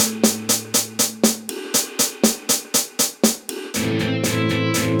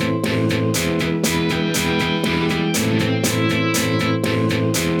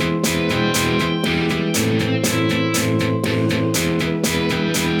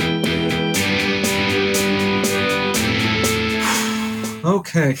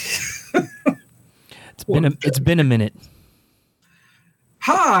Okay. It's been a minute.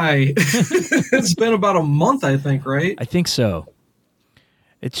 Hi. It's been about a month, I think, right? I think so.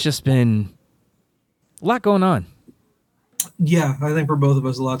 It's just been a lot going on. Yeah, I think for both of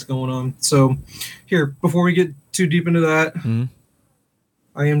us, a lot's going on. So, here, before we get too deep into that,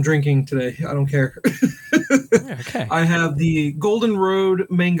 I am drinking today. I don't care. Okay. I have the Golden Road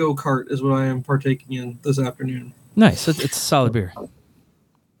Mango Cart is what I am partaking in this afternoon. Nice. It's a solid beer.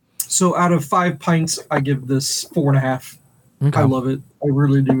 So out of 5 pints, I give this 4.5. Okay. I love it. I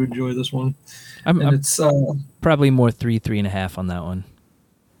really do enjoy this one. I'm it's probably more 3.5 on that one.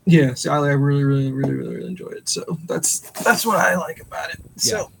 Yeah, see, I really enjoy it. So that's what I like about it.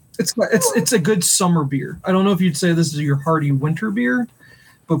 Yeah. So it's a good summer beer. I don't know if you'd say this is your hearty winter beer,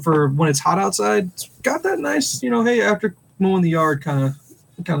 but for when it's hot outside, it's got that nice, hey, after mowing the yard kind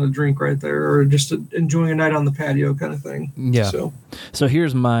of drink right there, or just enjoying a night on the patio kind of thing. Yeah. So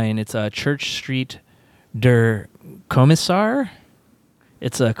here's mine. It's a Church Street der Kommissar.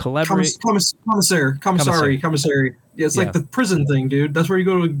 It's a collaboration. Commissary. Yeah, it's like the prison thing, dude. That's where you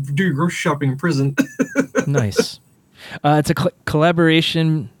go to do your grocery shopping in prison. Nice. It's a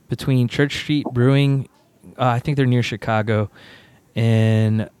collaboration between Church Street Brewing, I think they're near Chicago,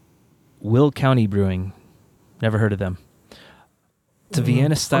 and Will County Brewing. Never heard of them. It's a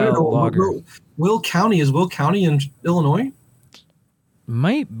Vienna-style lager. Will County? Is Will County in Illinois?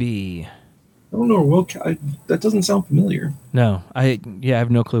 Might be. I don't know. That doesn't sound familiar. No. I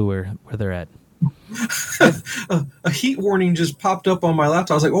have no clue where they're at. A heat warning just popped up on my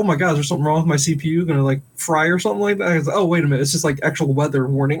laptop. I was like, oh my God, is there something wrong with my CPU? Going to like fry or something like that? I was like, oh, wait a minute. It's just like actual weather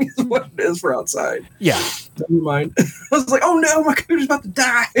warning is what it is for outside. Yeah. Never mind. I was like, oh no, my computer's about to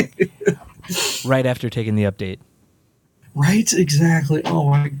die. Right after taking the update. Right? Exactly. Oh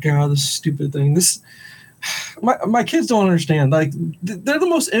my God, this stupid thing. My kids don't understand. Like, they're the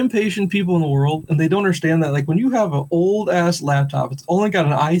most impatient people in the world, and they don't understand that. Like, when you have an old ass laptop, it's only got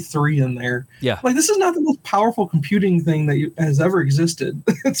an i3 in there. Yeah. Like, this is not the most powerful computing thing that has ever existed.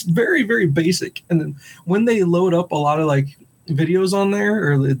 It's very, very basic. And then when they load up a lot of like videos on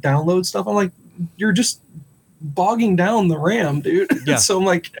there or the download stuff, I'm like, you're just bogging down the RAM, dude. Yeah. So I'm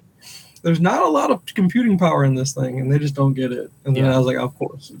like, there's not a lot of computing power in this thing, and they just don't get it. And then I was like, of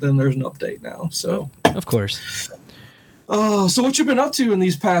course. Then there's an update now. So of course. So what you been up to in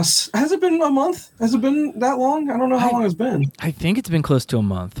these past? Has it been a month? Has it been that long? I don't know how long it's been. I think it's been close to a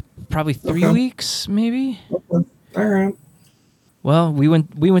month. Probably 3 weeks, maybe. Okay. All right. Well, we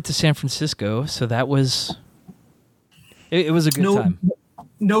went to San Francisco, so that was it was a good time.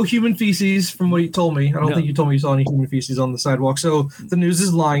 No human feces from what you told me. I don't think you told me you saw any human feces on the sidewalk. So the news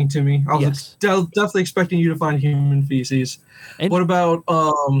is lying to me. I was definitely expecting you to find human feces. And what about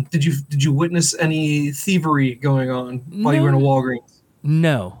did you witness any thievery going on while you were in a Walgreens?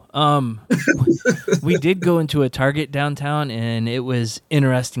 No. We did go into a Target downtown, and it was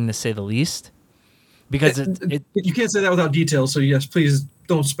interesting to say the least. Because you can't say that without details. So yes, please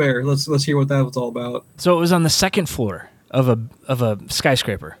don't spare. Let's hear what that was all about. So it was on the second floor of a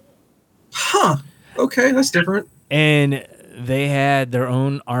skyscraper. Huh. Okay, that's different. And they had their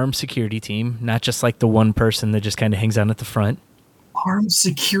own armed security team, not just like the one person that just kind of hangs out at the front. Armed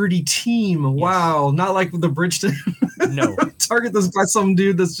security team. Yes. Wow. Not like the Bridgeton. No. Target this by some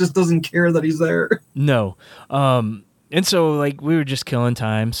dude that just doesn't care that he's there. No. And so like we were just killing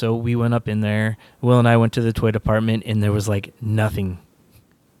time, so we went up in there. Will and I went to the toy department, and there was like nothing.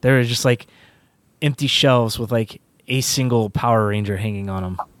 There was just like empty shelves with like a single Power Ranger hanging on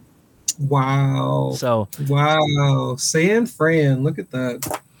them. Wow. Wow. San Fran, look at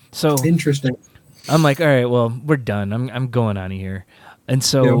that. So interesting. I'm like, all right, well, we're done. I'm going out of here. And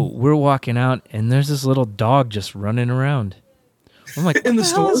so we're walking out, and there's this little dog just running around. I'm like, in the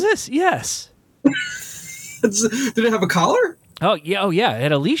store? What is this? Yes. Did it have a collar? Oh yeah. It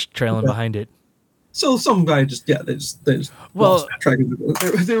had a leash trailing behind it. So some guy they lost track of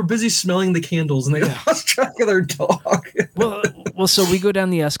it. They were busy smelling the candles, and they lost track of their dog. well, so we go down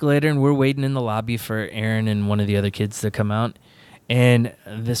the escalator, and we're waiting in the lobby for Aaron and one of the other kids to come out, and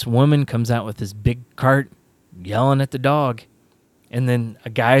this woman comes out with this big cart, yelling at the dog, and then a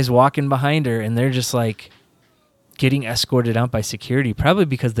guy's walking behind her, and they're just like getting escorted out by security, probably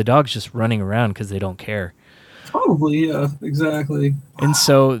because the dog's just running around because they don't care. Probably, yeah, exactly. And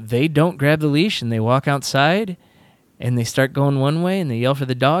so they don't grab the leash, and they walk outside, and they start going one way, and they yell for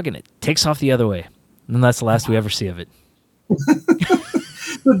the dog, and it takes off the other way. And that's the last we ever see of it.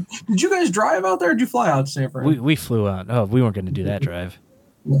 Did you guys drive out there, or did you fly out to San Fran? We flew out. Oh, we weren't going to do that drive.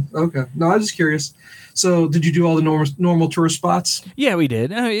 Okay. No, I was just curious. So did you do all the normal tourist spots? Yeah, we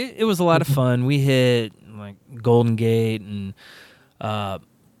did. It was a lot of fun. We hit like Golden Gate and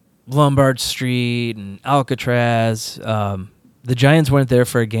Lombard Street and Alcatraz. The Giants weren't there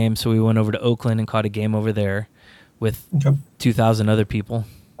for a game, so we went over to Oakland and caught a game over there with 2,000 other people.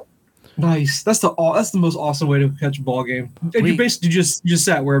 Nice. That's the most awesome way to catch a ball game. And you basically just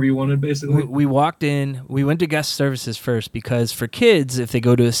sat wherever you wanted, basically. We walked in. We went to guest services first because for kids, if they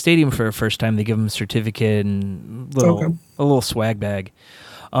go to a stadium for the first time, they give them a certificate and a little swag bag.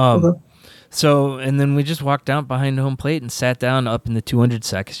 So, and then we just walked down behind home plate and sat down up in the 200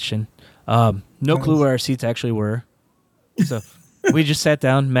 section. No clue where our seats actually were. So we just sat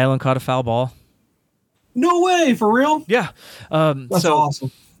down. Madeline caught a foul ball. No way, for real? Yeah. That's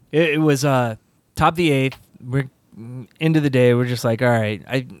awesome. It was top of the 8th. We're into the day. We're just like, all right.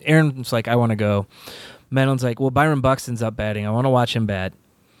 Aaron's like, I want to go. Madeline's like, well, Byron Buxton's up batting. I want to watch him bat.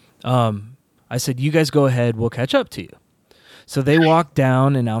 I said, you guys go ahead. We'll catch up to you. So they walked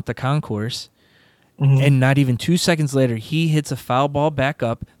down and out the concourse, and not even 2 seconds later, he hits a foul ball back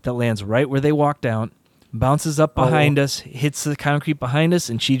up that lands right where they walked down, bounces up behind us, hits the concrete behind us,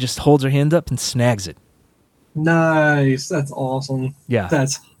 and she just holds her hand up and snags it. Nice. That's awesome. Yeah.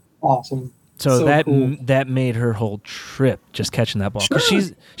 That's awesome. So that cool. that made her whole trip just catching that ball.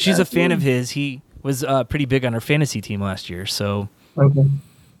 Because she's a fan of his. He was pretty big on our fantasy team last year, so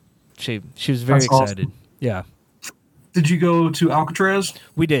she was very excited. Awesome. Yeah. Did you go to Alcatraz?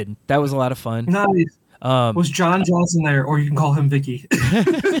 We did. That was a lot of fun. Nice. Was John Johnson there, or you can call him Vicky?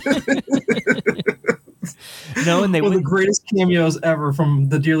 No, and they were the greatest cameos ever from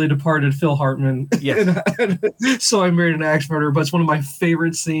the dearly departed Phil Hartman. Yes. So I Married an Axe Murderer, but it's one of my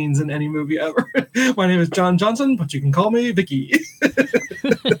favorite scenes in any movie ever. My name is John Johnson, but you can call me Vicky.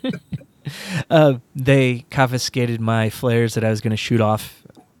 They confiscated my flares that I was going to shoot off,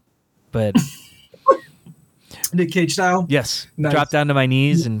 but Nick Cage style. Yes, nice. Drop down to my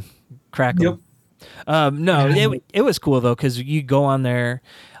knees and crack them. Yep. It was cool though because you go on there,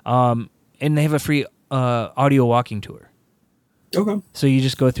 and they have a free audio walking tour. Okay. So you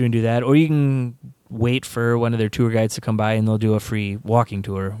just go through and do that, or you can wait for one of their tour guides to come by and they'll do a free walking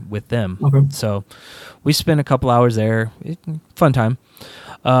tour with them. Okay. So we spent a couple hours there. Fun time.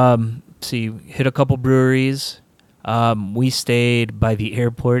 So you hit a couple breweries. We stayed by the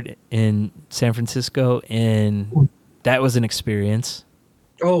airport in San Francisco, and that was an experience.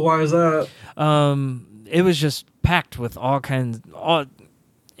 Oh, why is that? It was just packed with all kinds.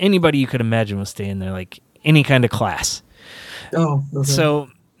 Anybody you could imagine was staying there, like any kind of class. Oh, okay.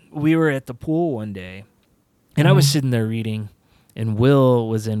 So we were at the pool one day, and I was sitting there reading, and Will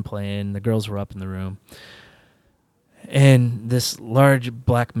was in playing. The girls were up in the room. And this large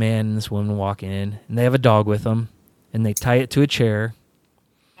black man and this woman walk in, and they have a dog with them, and they tie it to a chair.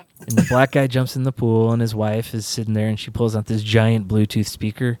 And the black guy jumps in the pool, and his wife is sitting there, and she pulls out this giant Bluetooth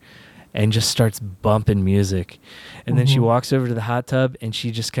speaker and just starts bumping music. And then she walks over to the hot tub, and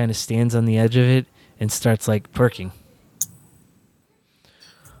she just kind of stands on the edge of it and starts, like, perking.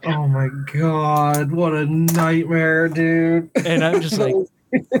 Oh, my God. What a nightmare, dude. And I'm just like...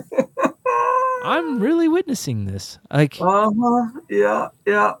 I'm really witnessing this. Like, yeah.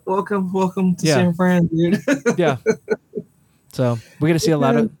 Welcome to San Fran, dude. Yeah. So we're gonna see a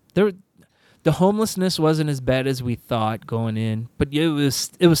lot of there. The homelessness wasn't as bad as we thought going in, but it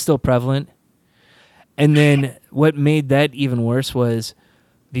was still prevalent. And then what made that even worse was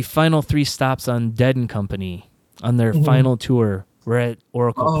the final 3 stops on Dead and Company on their final tour were at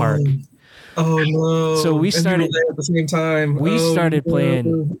Oracle Park. Oh no! So we started at the same time. We started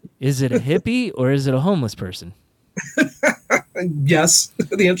playing. Is it a hippie or is it a homeless person? Yes,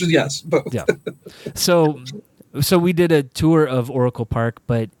 the answer is yes. Both. Yeah. So we did a tour of Oracle Park,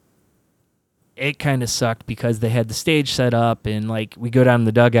 but it kind of sucked because they had the stage set up, and like we go down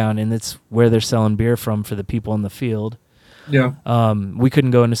the dugout, and it's where they're selling beer from for the people in the field. Yeah. We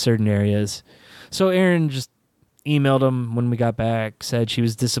couldn't go into certain areas, so Aaron just emailed him when we got back, said she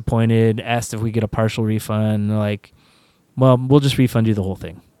was disappointed, asked if we get a partial refund. And they're like, well, we'll just refund you the whole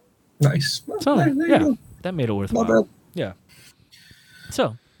thing. Nice. So yeah, that made it worthwhile. Not bad. Yeah.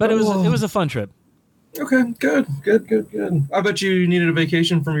 So, but it was a fun trip. Okay, good. I bet you needed a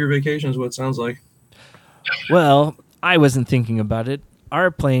vacation from your vacation is what it sounds like. Well, I wasn't thinking about it. Our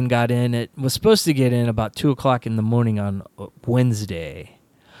plane got in. It was supposed to get in about 2:00 in the morning on Wednesday.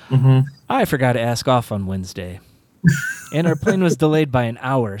 I forgot to ask off on Wednesday. And our plane was delayed by an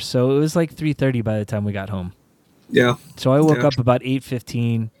hour, so it was like 3:30 by the time we got home. Yeah. So I woke up about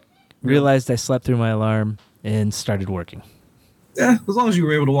 8:15, realized I slept through my alarm, and started working. Yeah, as long as you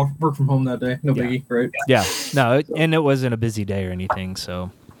were able to work from home that day, no biggie, right? Yeah, no, and it wasn't a busy day or anything, so.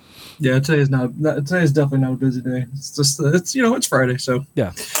 Yeah, today's definitely not a busy day. It's just it's Friday, so.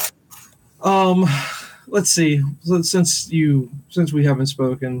 Yeah. let's see. Since we haven't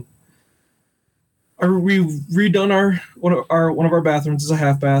spoken, we've redone one of our bathrooms as a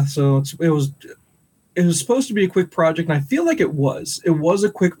half bath. So it was supposed to be a quick project, and I feel like it was. It was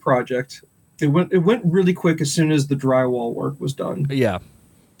a quick project. It went really quick as soon as the drywall work was done. Yeah.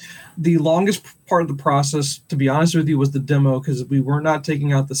 The longest part of the process, to be honest with you, was the demo, because we were not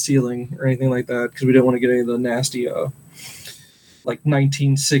taking out the ceiling or anything like that because we didn't want to get any of the nasty like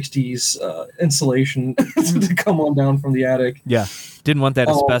 1960s insulation to come on down from the attic. Yeah. Didn't want that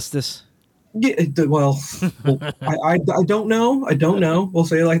asbestos. Yeah, well, I don't know. I don't know. We'll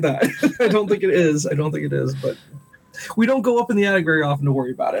say it like that. I don't think it is. But we don't go up in the attic very often to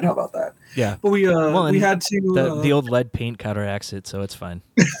worry about it. How about that? Yeah. But we had to. The old lead paint counteracts it, so it's fine.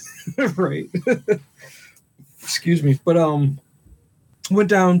 Right. Excuse me. But went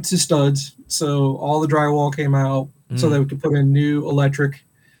down to studs, so all the drywall came out, so that we could put in new electric.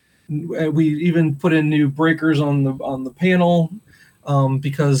 We even put in new breakers on the panel.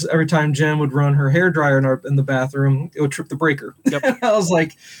 Because every time Jen would run her hairdryer in the bathroom, it would trip the breaker. Yep. I was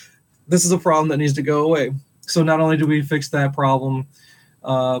like, this is a problem that needs to go away. So not only did we fix that problem,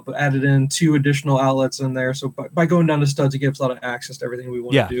 but added in 2 additional outlets in there. So by going down to studs, it gives a lot of access to everything we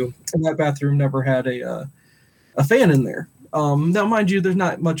want to do. And that bathroom never had a fan in there. Now, mind you, there's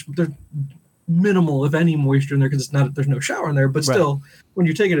minimal, if any, moisture in there because there's no shower in there. But still, when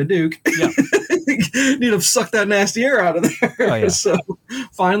you're taking a Duke, you need to suck that nasty air out of there. Oh, yeah. So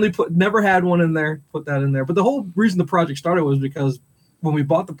finally never had one in there, put that in there. But the whole reason the project started was because when we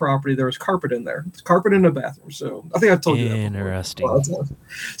bought the property, there was carpet in there. It's carpet in the bathroom. So I think I've told you that before. Interesting.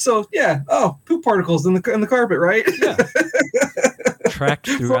 So yeah. Oh, poop particles in the carpet, right? Yeah. Tracked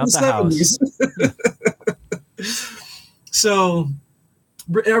throughout the house. So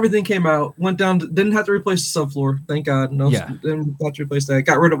everything came out, went down, didn't have to replace the subfloor. Thank God. No, didn't have to replace that.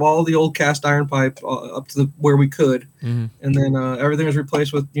 Got rid of all the old cast iron pipe up to where we could. Mm-hmm. And then everything was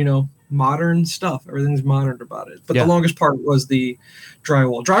replaced with, modern stuff. Everything's modern about it. But the longest part was the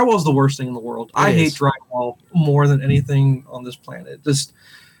drywall. Drywall is the worst thing in the world. I hate drywall more than anything on this planet. Just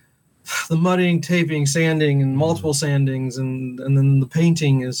the mudding, taping, sanding, and multiple sandings, and then the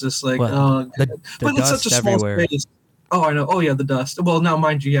painting is just like, but it's such a small space. Oh, I know. Oh, yeah, the dust. Well, now,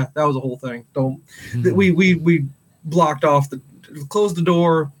 mind you, that was a whole thing. We blocked off closed the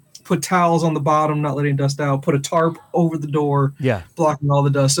door, put towels on the bottom, not letting dust out, put a tarp over the door, blocking all the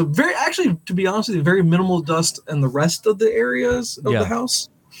dust. So actually, to be honest with you, very minimal dust in the rest of the areas of the house.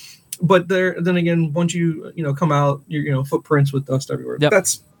 But then again, once you come out, footprints with dust everywhere. Yep.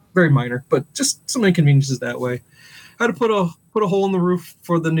 That's very minor, but just some inconveniences that way. Had to put a hole in the roof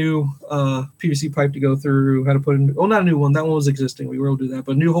for the new PVC pipe to go through. Had to put in, not a new one. That one was existing. We were able to do that,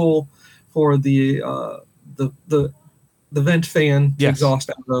 but a new hole for the vent fan to exhaust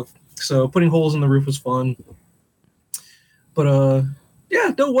out of. So putting holes in the roof was fun. But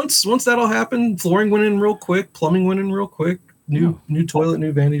once that all happened, flooring went in real quick, plumbing went in real quick, new toilet,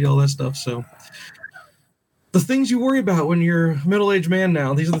 new vanity, all that stuff. So the things you worry about when you're a middle-aged man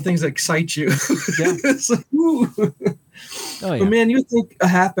now, these are the things that excite you. Yeah. It's like, ooh. Oh, yeah. But man, you think a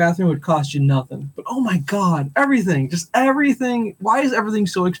half bathroom would cost you nothing. But oh my God, everything. Why is everything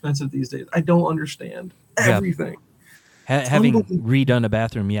so expensive these days? I don't understand. Everything. Having redone a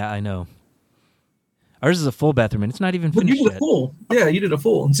bathroom, I know. Ours is a full bathroom, and it's not even finished yet. Full. Yeah, you did a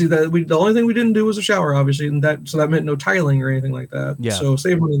full. And see, that the only thing we didn't do was a shower, obviously, and that meant no tiling or anything like that. Yeah. So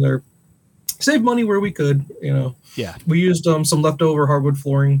save money there. Save money where we could, Yeah. We used some leftover hardwood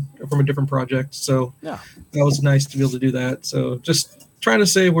flooring from a different project, so that was nice to be able to do that. So just trying to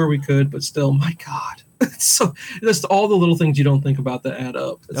save where we could, but still, my God, so just all the little things you don't think about that add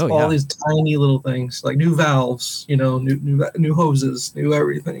up. It's these tiny little things like new valves, new hoses, new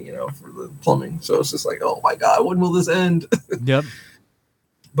everything, for the plumbing. So it's just like, oh my God, when will this end? Yep.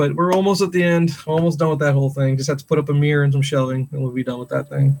 But we're almost at the end, almost done with that whole thing. Just have to put up a mirror and some shelving, and we'll be done with that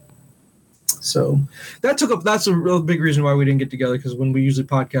thing. So that's a real big reason why we didn't get together, because when we usually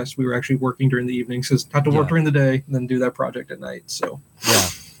podcast, we were actually working during the evenings, because have to work during the day and then do that project at night. So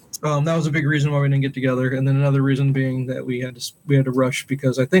that was a big reason why we didn't get together. And then another reason being that we had to rush,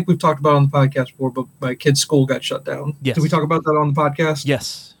 because I think we've talked about it on the podcast before, but my kid's school got shut down. Yes. Did we talk about that on the podcast?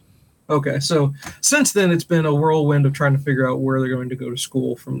 Yes. Okay. So since then, it's been a whirlwind of trying to figure out where they're going to go to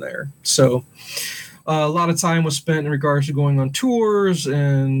school from there. So a lot of time was spent in regards to going on tours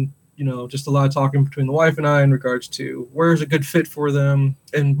and just a lot of talking between the wife and I in regards to where's a good fit for them.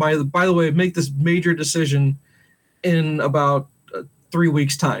 And by the way, make this major decision in about 3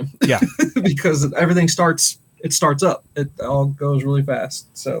 weeks time. Yeah. Because everything starts up. It all goes really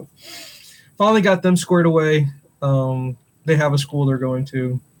fast. So finally got them squared away. They have a school they're going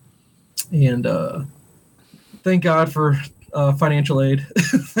to. And Thank God for financial aid.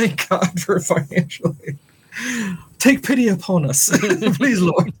 Thank God for financial aid. Take pity upon us, please,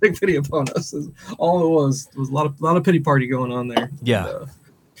 Lord. Take pity upon us. All it was a lot of pity party going on there. Yeah. And,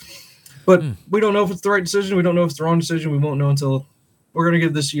 but we don't know if it's the right decision. We don't know if it's the wrong decision. We won't know until we're going to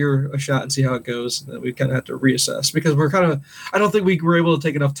give this year a shot and see how it goes. And we kind of have to reassess because I don't think we were able to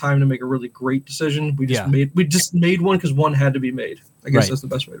take enough time to make a really great decision. We just made one because one had to be made. I guess that's the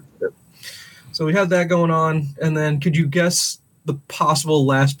best way to put it. So we had that going on. And then could you guess the possible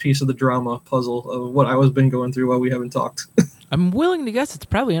last piece of the drama puzzle of what I was been going through while we haven't talked? I'm willing to guess it's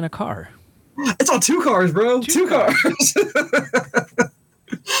probably in a car. It's on 2 cars, bro. 2 cars.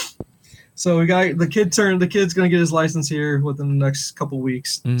 So we got the kid's going to get his license here within the next couple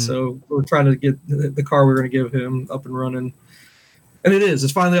weeks. Mm-hmm. So we're trying to get the car we're going to give him up and running. And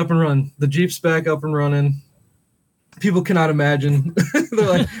it's finally up and running. The Jeep's back up and running. People cannot imagine. They're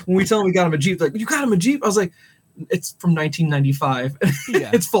like, when we tell them we got him a Jeep, they're like, you got him a Jeep? I was like, it's from 1995.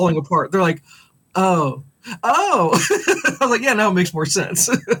 It's falling apart. They're like, oh. I was like, yeah, now it makes more sense.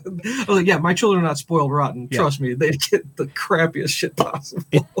 I was like, yeah, my children are not spoiled rotten. Yeah. Trust me, they get the crappiest shit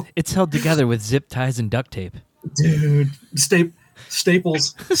possible. It's held together with zip ties and duct tape. Dude,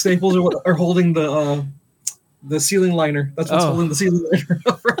 staples are holding the ceiling liner. That's what's holding the ceiling liner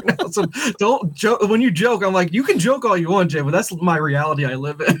up right now. So don't joke. When you joke, I'm like, you can joke all you want, Jay, but that's my reality I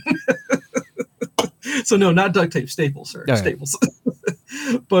live in. So no, not duct tape, staples, sir. All staples.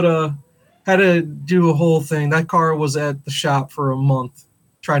 Right. But had to do a whole thing. That car was at the shop for a month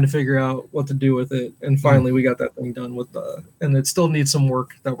trying to figure out what to do with it. And finally we got that thing done and it still needs some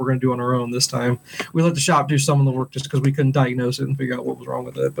work that we're going to do on our own this time. We let the shop do some of the work just because we couldn't diagnose it and figure out what was wrong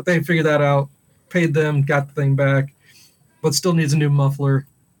with it. But they figured that out, paid them, got the thing back, but still needs a new muffler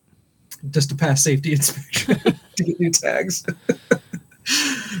just to pass safety inspection to get new tags.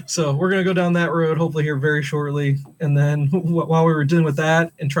 So we're going to go down that road hopefully here very shortly. And then while we were dealing with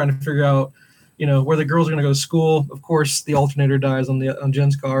that and trying to figure out, where the girls are going to go to school, of course, the alternator dies on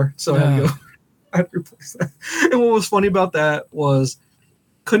Jen's car. So I had to replace that. And what was funny about that was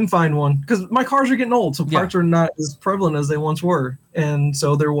couldn't find one because my cars are getting old. So parts are not as prevalent as they once were. And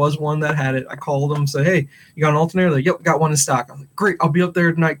so there was one that had it. I called them, said, hey, you got an alternator? They're like, yep, got one in stock. I'm like, great. I'll be up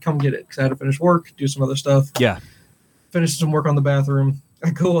there tonight. Come get it. Because I had to finish work, do some other stuff. Yeah. Finish some work on the bathroom. I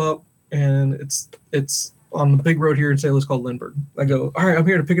go up and it's on the big road here in St. Louis called Lindbergh. I go, all right, I'm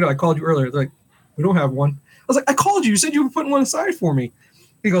here to pick it up. I called you earlier. They're like, we don't have one. I was like, I called you. You said you were putting one aside for me.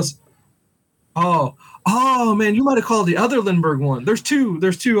 He goes, oh man, you might have called the other Lindbergh one. There's two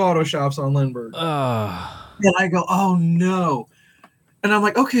auto shops on Lindbergh. And I go, oh no. And I'm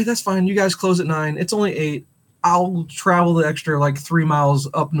like, okay, that's fine. You guys close at 9. It's only 8. I'll travel the extra 3 miles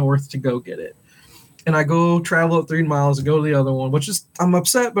up north to go get it. And I go travel up 3 miles and go to the other one, which is, I'm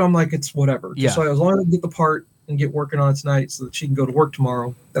upset, but I'm like, it's whatever. Yeah. So as long as I get the part and get working on it tonight so that she can go to work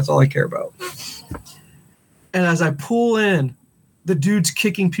tomorrow, that's all I care about. And as I pull in, the dude's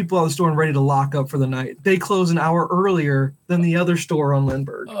kicking people out of the store and ready to lock up for the night. They close an hour earlier than the other store on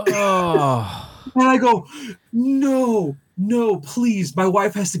Lindbergh. Oh. And I go, no, please. My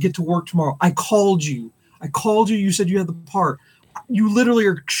wife has to get to work tomorrow. I called you. You said you had the part. You literally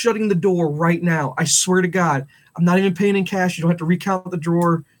are shutting the door right now. I swear to God, I'm not even paying in cash. You don't have to recount the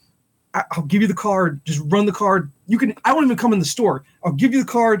drawer. I'll give you the card. Just run the card. I won't even come in the store. I'll give you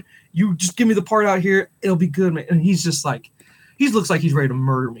the card. You just give me the part out here. It'll be good, man. And he's just like, he looks like he's ready to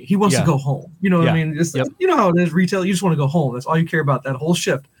murder me. He wants to go home. You know what I mean? Just, you know how it is retail. You just want to go home. That's all you care about that whole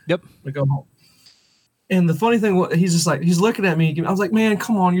shift. Yep. To go home. And the funny thing, he's just like, he's looking at me. I was like, man,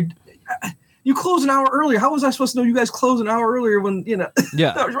 come on. You close an hour earlier. How was I supposed to know you guys closed an hour earlier when,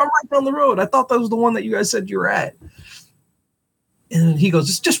 Yeah. I'm right down the road. I thought that was the one that you guys said you were at. And he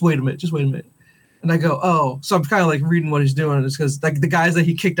goes, just wait a minute. And I go, oh. So I'm kind of like reading what he's doing. It's because the guys that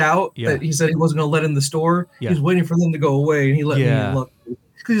he kicked out, that he said he wasn't going to let in the store, he's waiting for them to go away. And he let me in. Look.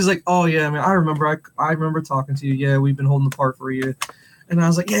 Because he's like, oh, yeah, man, I remember talking to you. Yeah, we've been holding the part for you. And I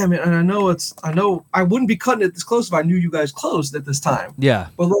was like, yeah, man, and I know I wouldn't be cutting it this close if I knew you guys closed at this time. Yeah.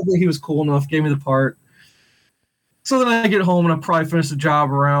 But luckily he was cool enough, gave me the part. So then I get home and I probably finish the job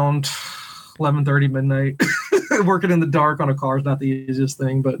around 11:30 midnight. Working in the dark on a car is not the easiest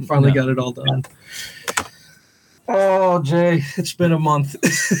thing, but finally got it all done. Oh, Jay, it's been a month.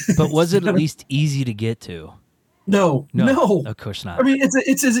 But was it at least easy to get to? No, of course not. I mean,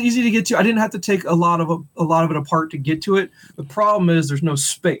 it's as easy to get to. I didn't have to take a lot of it apart to get to it. The problem is there's no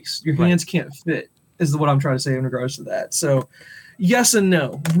space. Your hands can't fit. Is what I'm trying to say in regards to that. So, yes and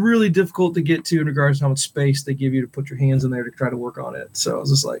no. Really difficult to get to in regards to how much space they give you to put your hands in there to try to work on it. So I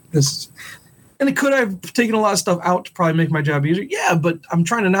was just like, this. And it could have taken a lot of stuff out to probably make my job easier. Yeah, but I'm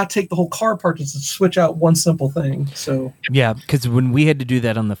trying to not take the whole car apart to switch out one simple thing. So yeah, because when we had to do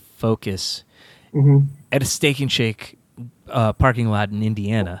that on the Focus at a Steak and Shake parking lot in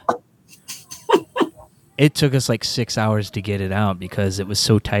Indiana, it took us like 6 hours to get it out because it was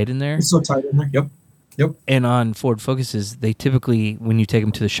so tight in there. It's so tight in there. Yep. And on Ford Focuses, they typically, when you take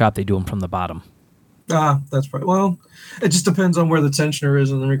them to the shop, they do them from the bottom. That's right. Well, it just depends on where the tensioner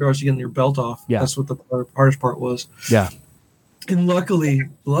is in regards to getting your belt off. Yeah. That's what the hardest part was. Yeah. And luckily,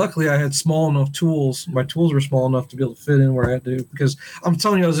 I had small enough tools. My tools were small enough to be able to fit in where I had to. Because I'm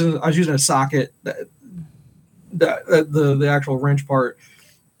telling you, I was using a socket, the actual wrench part.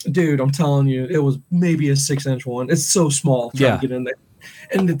 Dude, I'm telling you, it was maybe a 6-inch one. It's so small trying to get in there.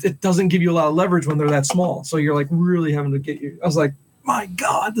 And it doesn't give you a lot of leverage when they're that small. So you're like really having to get you. I was like, my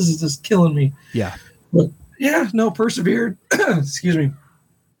God, this is just killing me. Yeah. But yeah, no, persevered. Excuse me.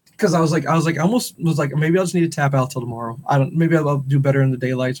 Because I was like, almost was like, maybe I'll just need to tap out till tomorrow. Maybe I'll do better in the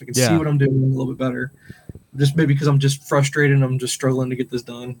daylight so I can see what I'm doing a little bit better. Just maybe because I'm just frustrated and I'm just struggling to get this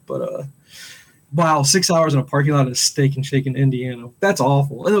done. But wow, 6 hours in a parking lot at a Steak and Shake in Indiana. That's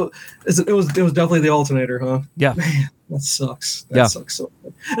awful. It was definitely the alternator, huh? Yeah. Man, that sucks. That sucks so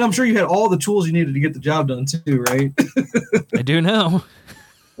much. And I'm sure you had all the tools you needed to get the job done too, right? I do now.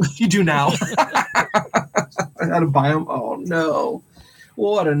 You do now. I had to buy them. Oh no.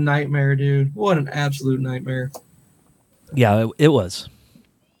 What a nightmare, dude. What an absolute nightmare. Yeah, it was.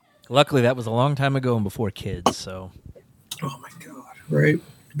 Luckily, that was a long time ago and before kids, so. Oh my God. Right.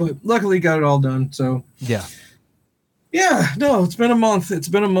 But luckily got it all done. So yeah. No, it's been a month.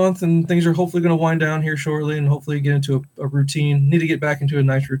 And things are hopefully going to wind down here shortly and hopefully get into a routine. Need to get back into a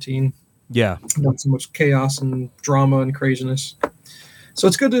nice routine. Yeah. Not so much chaos and drama and craziness. So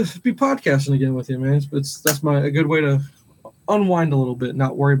it's good to be podcasting again with you, man. That's a good way to unwind a little bit,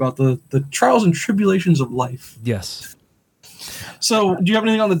 not worry about the trials and tribulations of life. Yes. So do you have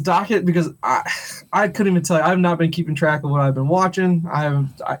anything on the docket? Because I couldn't even tell you. I have not been keeping track of what I've been watching. I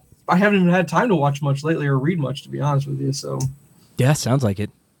haven't even had time to watch much lately or read much, to be honest with you. So yeah, sounds like it.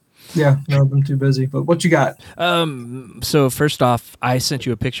 Yeah, no, I've been too busy. But what you got? So first off, I sent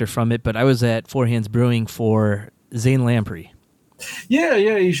you a picture from it, but I was at Four Hands Brewing for Zane Lamprey. Yeah,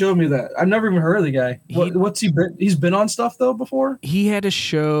 you showed me that. I've never even heard of the guy. What's he been? He's been on stuff though before. He had a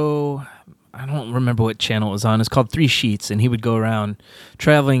show. I don't remember what channel it was on. It's called Three Sheets, and he would go around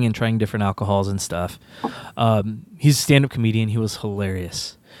traveling and trying different alcohols and stuff. He's a stand-up comedian. He was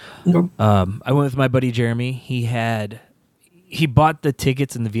hilarious. Okay. I went with my buddy Jeremy. He bought the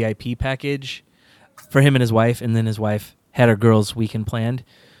tickets in the VIP package for him and his wife, and then his wife had her girls' weekend planned.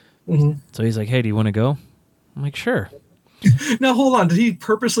 Mm-hmm. So he's like, "Hey, do you want to go?" I'm like, "Sure." Now hold on. Did he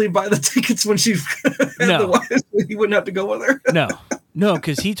purposely buy the tickets when she had the wife so he wouldn't have to go with her? No,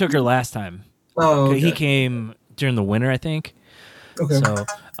 because he took her last time. Oh, okay. He came during the winter, I think. Okay.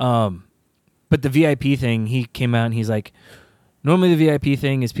 So, but the VIP thing, he came out and he's like, normally the VIP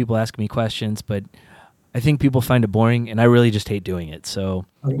thing is people asking me questions, but I think people find it boring, and I really just hate doing it. So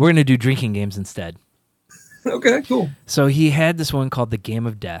we're going to do drinking games instead. Okay, cool. So he had this one called the Game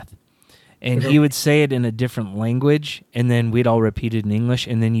of Death. And he would say it in a different language, and then we'd all repeat it in English,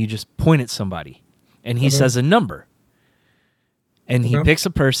 and then you just point at somebody. And he says a number. And he picks a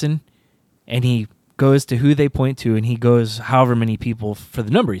person, and he goes to who they point to, and he goes however many people for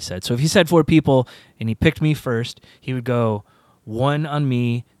the number he said. So if he said 4 people, and he picked me first, he would go 1 on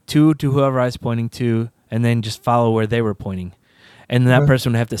me, 2 to whoever I was pointing to, and then just follow where they were pointing. And that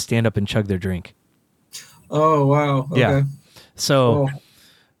person would have to stand up and chug their drink. Oh, wow. Okay. Yeah. So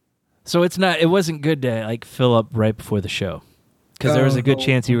it wasn't good to like fill up right before the show because there was a good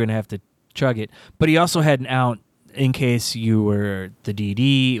chance you were going to have to chug it. But he also had an out in case you were the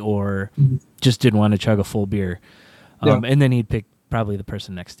DD or just didn't want to chug a full beer. And then he'd pick probably the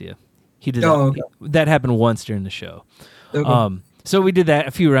person next to you. He did that happened once during the show. Okay. So we did that,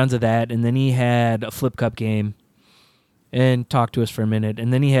 a few rounds of that, and then he had a flip cup game and talked to us for a minute,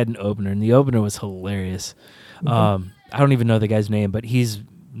 and then he had an opener, and the opener was hilarious. I don't even know the guy's name, but he's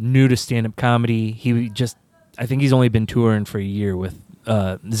new to stand-up comedy. I think he's only been touring for a year with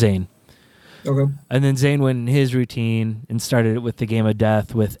Zane. Okay. And then Zane went in his routine and started it with the Game of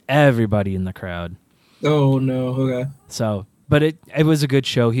Death with everybody in the crowd. Oh, no. Okay. So, but it was a good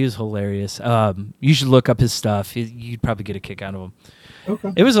show. He was hilarious. You should look up his stuff. You'd probably get a kick out of him.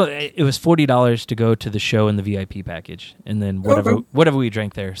 Okay. It was $40 to go to the show in the VIP package, and then whatever we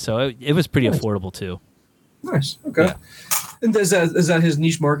drank there. So it was pretty affordable too. Nice. Okay. Yeah. And is that his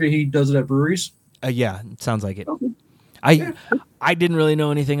niche market? He does it at breweries? Yeah, it sounds like it. Okay. I didn't really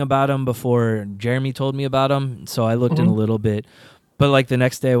know anything about him before Jeremy told me about him, so I looked in a little bit. But like the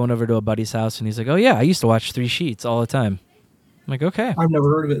next day I went over to a buddy's house and he's like, oh yeah, I used to watch 3 Sheets all the time. I'm like, okay. I've never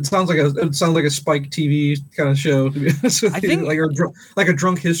heard of it. It sounds like a Spike TV kind of show, to be honest with I you. think Like a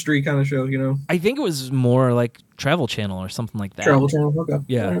drunk history kind of show, I think it was more like Travel Channel or something like that. Travel Channel, okay.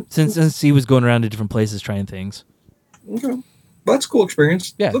 Yeah. Right. Since he was going around to different places trying things. Okay. Well, that's a cool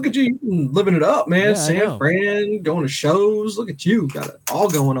experience. Yeah. Look at you living it up, man. Yeah, San Fran, going to shows. Look at you. Got it all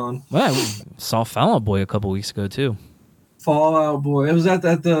going on. Well, I saw Fall Out Boy a couple weeks ago too. Fall Out Boy. It was at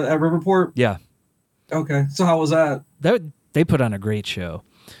Riverport? Yeah. Okay. So how was that? They put on a great show.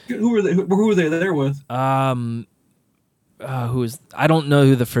 Who were they there with? Who was? I don't know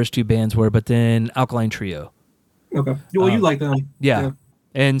who the first 2 bands were, but then Alkaline Trio. Okay. Well, you like them. Yeah.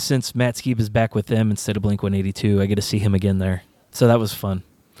 And since Matt Skieb is back with them instead of Blink-182, I get to see him again there. So that was fun.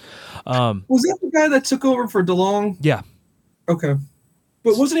 Was that the guy that took over for DeLonge? Yeah. Okay.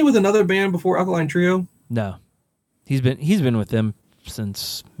 But wasn't he with another band before Alkaline Trio? No. He's been with them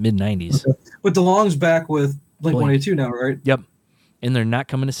since mid-90s. Okay. But DeLonge's back with Blink-182 now, right? Yep. And they're not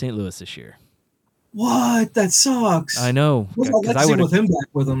coming to St. Louis this year. What? That sucks. I know. I'd like to see with him back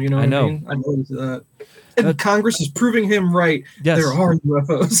with them, you know what I mean? I noticed that. And Congress is proving him right. Yes. There are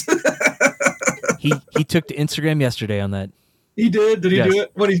UFOs. He took to Instagram yesterday on that. He did? Did he do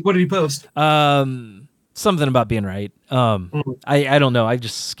it? What did he post? Something about being right. I don't know. I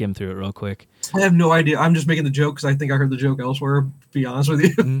just skimmed through it real quick. I have no idea. I'm just making the joke because I think I heard the joke elsewhere, to be honest with you.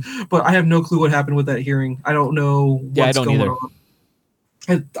 Mm-hmm. But I have no clue what happened with that hearing. I don't know what's going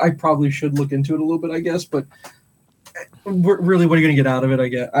on. I probably should look into it a little bit, I guess, but really, what are you going to get out of it?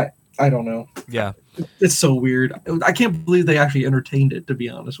 I don't know. Yeah. It's so weird. I can't believe they actually entertained it, to be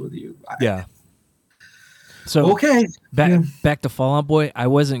honest with you. Yeah. So okay. Back to Fall Out Boy. I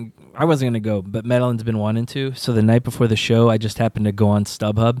wasn't going to go, but Madeline's been wanting to. So the night before the show, I just happened to go on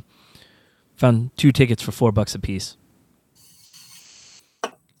StubHub. Found 2 tickets for $4 a piece.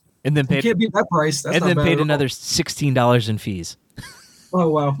 And then paid, you can't beat that price. That's not bad paid another $16 in fees. Oh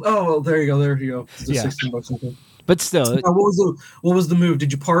wow! Oh well, there you go. It's $16. But still, what was the move?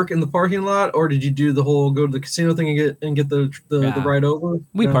 Did you park in the parking lot, or did you do the whole go to the casino thing and get the ride over?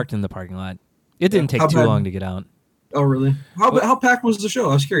 We parked in the parking lot. It didn't take too long to get out. Oh really? How packed was the show?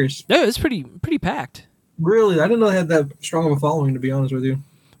 I was curious. No, it was pretty packed. Really, I didn't know they had that strong of a following. To be honest with you.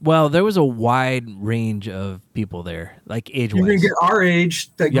 Well, there was a wide range of people there, like age-wise. You're going to get our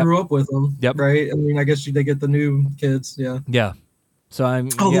age that grew up with them, right? I mean, I guess they get the new kids, yeah. Yeah. So I'm.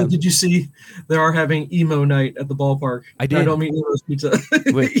 Although, did you see they are having emo night at the ballpark? I did. I don't mean Emo's Pizza.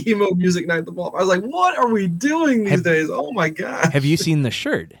 Emo music night at the ballpark. I was like, what are we doing these days? Oh my god! Have you seen the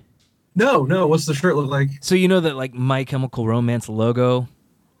shirt? No. What's the shirt look like? So you know that like My Chemical Romance logo.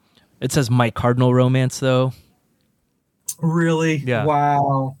 It says My Cardinal Romance though. Really? Yeah.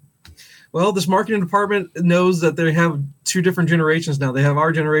 Wow. Well, this marketing department knows that they have 2 different generations now. They have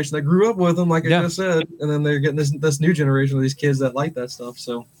our generation that grew up with them, like I just said, and then they're getting this new generation of these kids that like that stuff.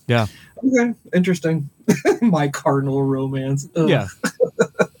 So yeah, okay, interesting. My Cardinal Romance. Ugh. Yeah,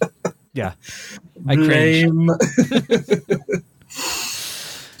 yeah. I Blame.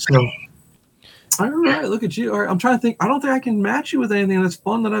 So, all right, look at you. All right, I'm trying to think. I don't think I can match you with anything that's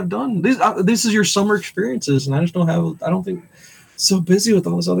fun that I've done. This is your summer experiences, and I just don't have. I don't think so busy with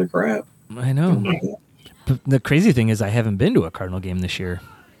all this other crap. I know. But the crazy thing is, I haven't been to a Cardinal game this year.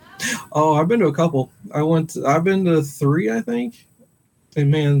 Oh, I've been to a couple. I've been to 3, I think. And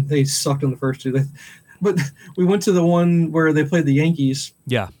man, they sucked in the first 2. But we went to the one where they played the Yankees.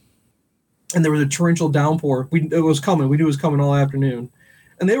 Yeah. And there was a torrential downpour. It was coming. We knew it was coming all afternoon.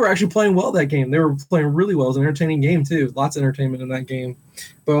 And they were actually playing well that game. They were playing really well. It was an entertaining game, too. Lots of entertainment in that game.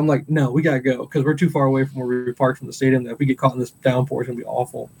 But I'm like, no, we got to go because we're too far away from where we parked from the stadium. That if we get caught in this downpour, it's going to be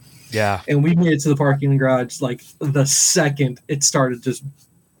awful. Yeah. And we made it to the parking garage like the second it started just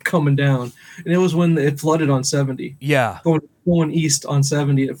coming down. And it was when it flooded on 70. Yeah. Going east on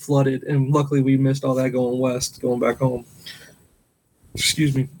 70, it flooded. And luckily we missed all that going west, going back home.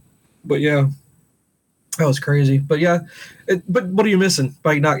 Excuse me. But yeah. That was crazy, but yeah. But what are you missing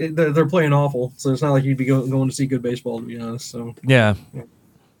by not? They're playing awful, so it's not like you'd be going to see good baseball, to be honest. So yeah.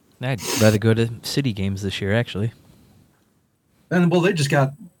 I'd rather go to city games this year, actually. And well, they just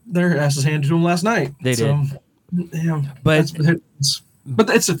got their asses handed to them last night. They did. Yeah, but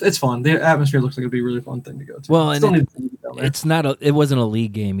it's fun. The atmosphere looks like it'd be a really fun thing to go to. Well, and it's not. It wasn't a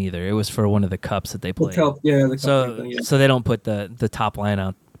league game either. It was for one of the cups that they played. The cup thing, so they don't put the top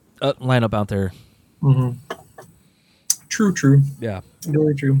lineup out there. Mm-hmm. True. Yeah.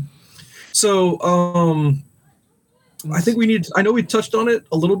 Very true. So, I think I know we touched on it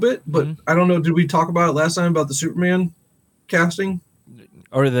a little bit, but I don't know. Did we talk about it last time about the Superman casting?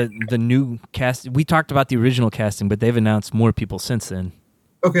 or the new cast. We talked about the original casting, but they've announced more people since then.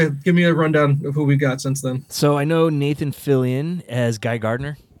 Okay, give me a rundown of who we got since then. So I know Nathan Fillion as Guy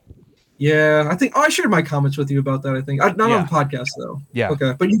Gardner. Yeah, I think I shared my comments with you about that. I think not on the podcast though. Yeah.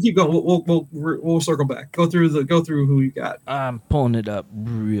 Okay, but you keep going. We'll circle back. Go through who you got. I'm pulling it up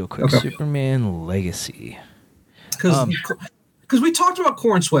real quick. Okay. Superman Legacy. Because we talked about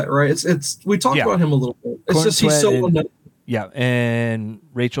Corn Sweat, right? It's we talked about him a little bit. It's Corn just Sweat he's so and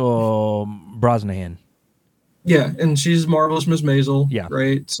Rachel Brosnahan. Yeah, and she's Marvelous Miss Maisel. Yeah,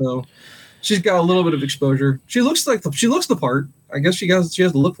 right. So she's got a little bit of exposure. She looks the part. I guess she has to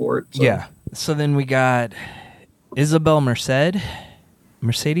look for it. So. Yeah. So then we got Isabel Merced. I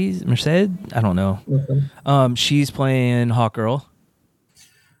don't know. Okay. She's playing Hawkgirl.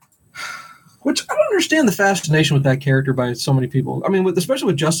 Which I don't understand the fascination with that character by so many people. I mean, especially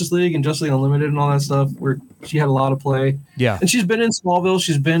with Justice League and Justice League Unlimited and all that stuff, where she had a lot of play. Yeah. And she's been in Smallville.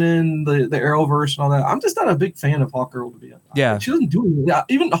 She's been in the Arrowverse and all that. I'm just not a big fan of Hawkgirl, to be honest. Yeah. She doesn't do anything.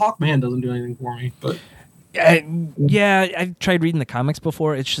 Even Hawkman doesn't do anything for me. But I tried reading the comics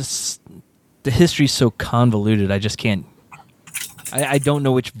before. It's just the history's so convoluted. I just can't. I don't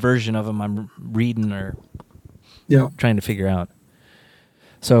know which version of them I'm reading or trying to figure out.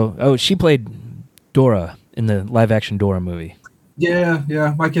 So, she played Dora in the live-action Dora movie. Yeah,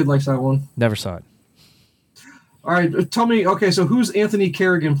 my kid likes that one. Never saw it. All right, tell me, okay, so who's Anthony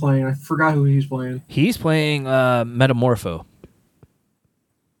Kerrigan playing? I forgot who he's playing. He's playing Metamorpho.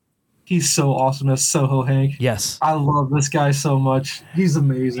 He's so awesome as Soho Hank. Yes. I love this guy so much. He's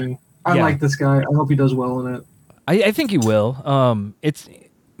amazing. I like this guy. I hope he does well in it. I think he will. It's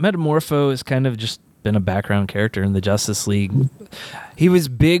Metamorpho has kind of just been a background character in the Justice League. He was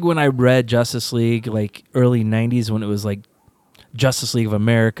big when I read Justice League, like early 90s when it was like Justice League of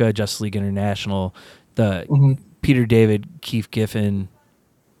America, Justice League International, the Peter David, Keith Giffen,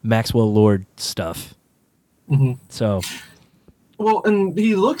 Maxwell Lord stuff. So... Well, and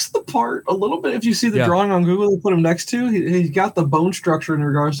he looks the part a little bit. If you see the drawing on Google they put him next to, he's got the bone structure in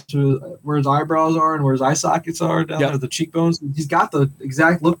regards to where his eyebrows are and where his eye sockets are down there, the cheekbones. He's got the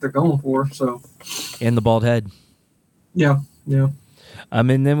exact look they're going for. So, and the bald head. Yeah.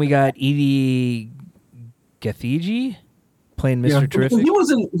 And then we got Edie Gathegi playing Mr. Terrific. He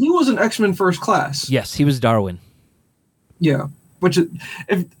was in X-Men First Class. Yes, he was Darwin. Yeah. Which,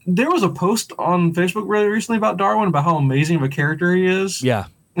 if there was a post on Facebook really recently about Darwin, about how amazing of a character he is, and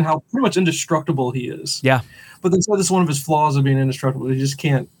how pretty much indestructible he is, But they said this is one of his flaws of being indestructible. He just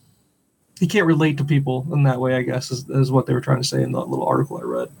can't relate to people in that way. I guess is what they were trying to say in the little article I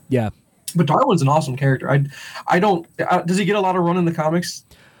read. Yeah, but Darwin's an awesome character. I don't. Does he get a lot of run in the comics?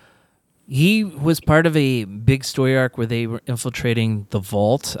 He was part of a big story arc where they were infiltrating the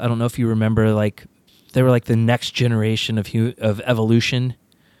Vault. I don't know if you remember, like. They were like the next generation of evolution.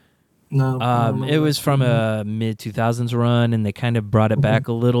 No. It was from a mid-2000s run, and they kind of brought it back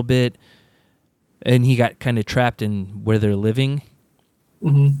a little bit. And he got kind of trapped in where they're living,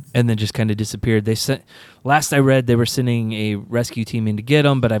 and then just kind of disappeared. Last I read, they were sending a rescue team in to get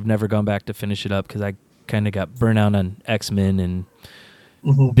him, but I've never gone back to finish it up because I kind of got burnt out on X-Men and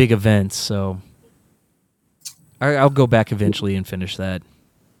big events. So I'll go back eventually and finish that.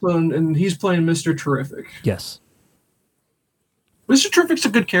 And he's playing Mr. Terrific. Yes. Mr. Terrific's a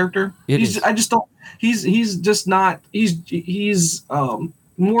good character. I just don't. He's just not. He's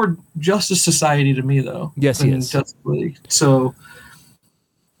more Justice Society to me though. Yes, he is. Justice League. So.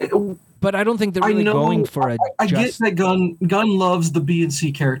 But I don't think they're really going for a. I get that Gunn loves the B and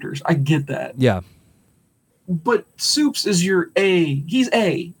C characters. I get that. Yeah. But Soups is your A. He's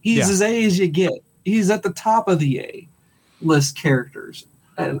A. He's as A as you get. He's at the top of the A list characters.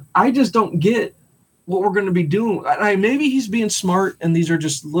 And I just don't get what we're going to be doing. Maybe he's being smart, and these are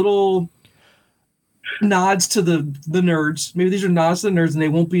just little nods to the nerds. Maybe these are nods to the nerds, and they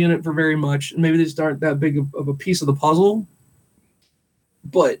won't be in it for very much. Maybe they just aren't that big of a piece of the puzzle.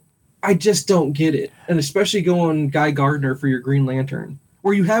 But I just don't get it. And especially going Guy Gardner for your Green Lantern,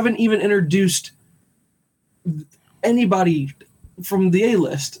 where you haven't even introduced anybody from the A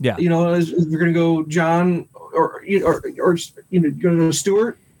list. Yeah. We're going to go John or going to go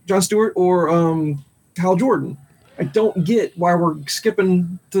John Stewart or Hal Jordan. I don't get why we're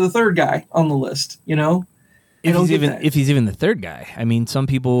skipping to the third guy on the list. If he's even the third guy. I mean, some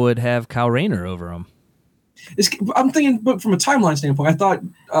people would have Kyle Rayner over him. I'm thinking, but from a timeline standpoint, I thought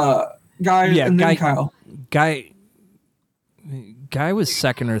Guy and then Kyle. Guy was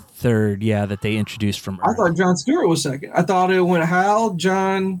second or third, that they introduced from Earth. I thought John Stewart was second. I thought it went Hal,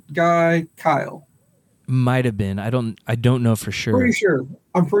 John, Guy, Kyle. Might have been. I don't know for sure.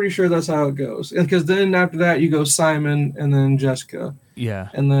 I'm pretty sure that's how it goes. Because then after that you go Simon and then Jessica. Yeah.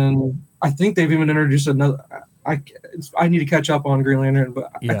 And then I think they've even introduced another. I need to catch up on Green Lantern,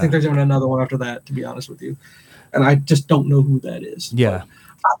 but I think there's even another one after that, to be honest with you. And I just don't know who that is. Yeah.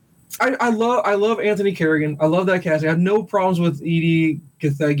 I love Anthony Kerrigan. I love that casting. I have no problems with Edie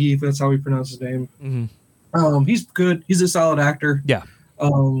Gathegi, if that's how we pronounce his name. Mm-hmm. He's good. He's a solid actor. Yeah.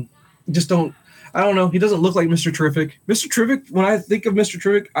 I don't know. He doesn't look like Mr. Terrific. Mr. Terrific, when I think of Mr.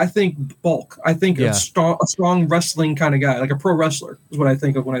 Terrific, I think bulk. I think a strong wrestling kind of guy, like a pro wrestler is what I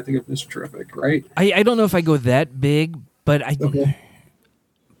think of when I think of Mr. Terrific, right? I don't know if I go that big, but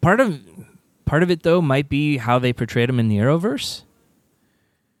part of it though might be how they portrayed him in the Arrowverse.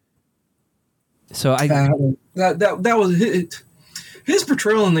 So that was his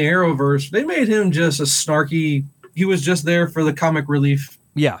portrayal in the Arrowverse. They made him just a snarky. He was just there for the comic relief.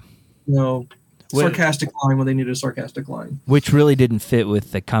 Yeah. Sarcastic line when they needed a sarcastic line. Which really didn't fit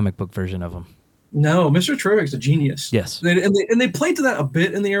with the comic book version of him. No, Mr. Terrific's a genius. Yes. They played to that a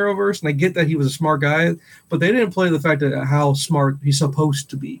bit in the Arrowverse, and I get that he was a smart guy, but they didn't play the fact that how smart he's supposed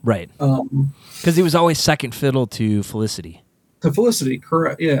to be. Right. Because he was always second fiddle to Felicity.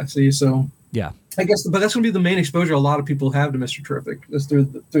 Correct. Yeah, see, so... Yeah. I guess, but that's going to be the main exposure a lot of people have to Mr. Terrific. That's through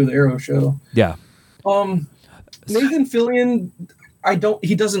the Arrow show. Yeah. Nathan Fillion,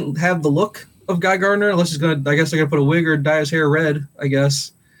 he doesn't have the look of Guy Gardner unless he's going to, I guess they're going to put a wig or dye his hair red, I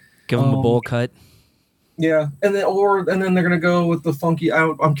guess. Give him a bowl cut. Yeah. And then they're going to go with the funky,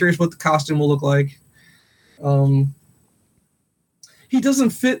 I'm curious what the costume will look like. He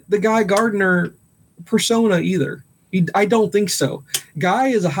doesn't fit the Guy Gardner persona either. I don't think so. Guy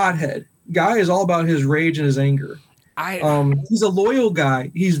is a hothead. Guy is all about his rage and his anger. He's a loyal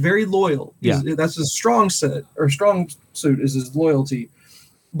guy. He's very loyal. That's his strong suit is his loyalty.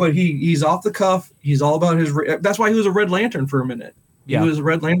 But he's off the cuff. He's all about his. That's why he was a Red Lantern for a minute. Yeah. He was a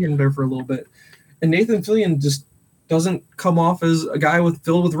Red Lantern there for a little bit. And Nathan Fillion just doesn't come off as a guy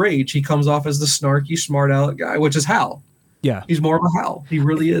filled with rage. He comes off as the snarky, smart aleck guy, which is Hal. Yeah. He's more of a Hal. He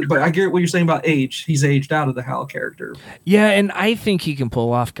really is. But I get what you're saying about age. He's aged out of the Hal character. Yeah, and I think he can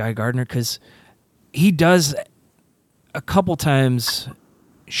pull off Guy Gardner because he does a couple times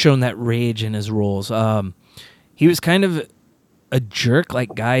shown that rage in his roles. He was kind of a jerk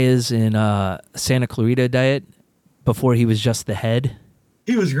like Guy is in Santa Clarita Diet before he was just the head.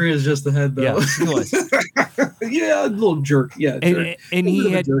 He was great as just the head, though. Yeah, he was. Yeah, a little jerk. Yeah, jerk. And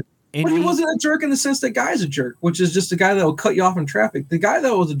he had... But he wasn't a jerk in the sense that Guy's a jerk, which is just a guy that will cut you off in traffic. The guy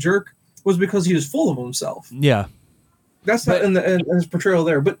that was a jerk was because he was full of himself. Yeah. That's not in his portrayal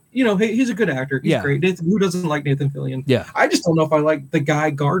there. But, he's a good actor. He's great. Who doesn't like Nathan Fillion? Yeah. I just don't know if I like the Guy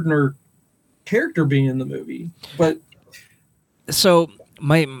Gardner character being in the movie. But... So,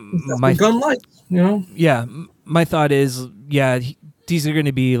 my gun lights, Yeah. My thought is, these are going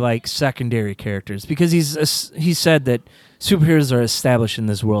to be like secondary characters because he said that superheroes are established in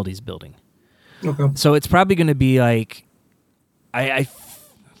this world he's building. Okay. So it's probably going to be like, I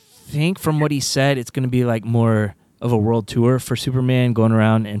think from what he said, it's going to be like more of a world tour for Superman, going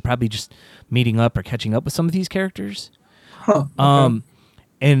around and probably just meeting up or catching up with some of these characters. Huh. Okay.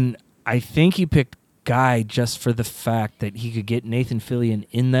 And I think he picked Guy just for the fact that he could get Nathan Fillion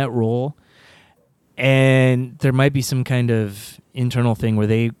in that role. And there might be some kind of internal thing where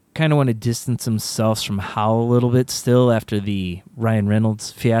they kind of want to distance themselves from Hal a little bit still after the Ryan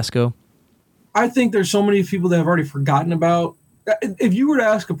Reynolds fiasco. I think there's so many people that have already forgotten about. If you were to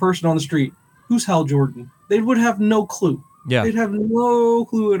ask a person on the street, who's Hal Jordan? They would have no clue. Yeah. They'd have no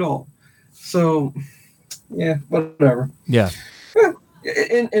clue at all. So, yeah, whatever. Yeah.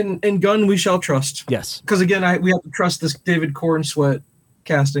 In Gunn, we shall trust. Yes. Because, again, we have to trust this David Corn Sweat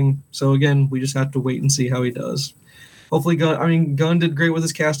casting. So, again, we just have to wait and see how he does. Hopefully, Gunn did great with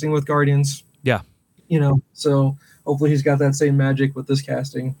his casting with Guardians. Yeah. So hopefully he's got that same magic with this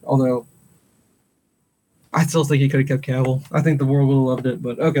casting. Although, I still think he could have kept Cavill. I think the world would have loved it,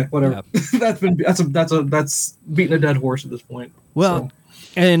 but okay, whatever. Yeah. that's beating a dead horse at this point. Well,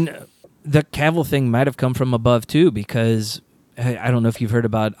 and the Cavill thing might have come from above too, because I don't know if you've heard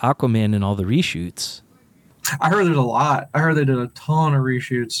about Aquaman and all the reshoots. I heard there's a lot. I heard they did a ton of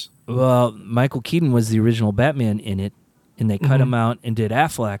reshoots. Well, Michael Keaton was the original Batman in it, and they cut him out and did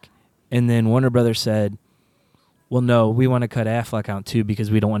Affleck, and then Warner Brothers said, well, no, we want to cut Affleck out too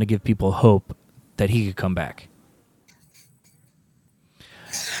because we don't want to give people hope that he could come back.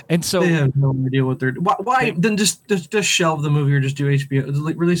 And so they have no idea what they're doing. Why then just shelve the movie or just do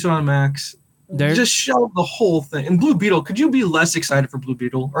HBO, release it on Max. Just shelve the whole thing. And Blue Beetle, could you be less excited for Blue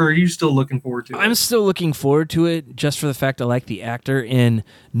Beetle, or are you still looking forward to it? I'm still looking forward to it, just for the fact I like the actor, and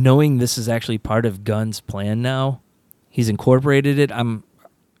knowing this is actually part of Gunn's plan now. He's incorporated it.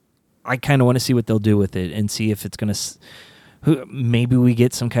 I kind of want to see what they'll do with it and see if it's going to Maybe we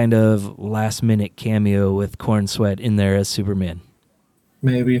get some kind of last minute cameo with Corn Sweat in there as Superman.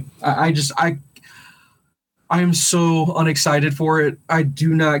 Maybe. I am so unexcited for it. I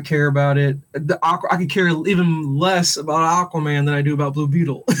do not care about it. I could care even less about Aquaman than I do about Blue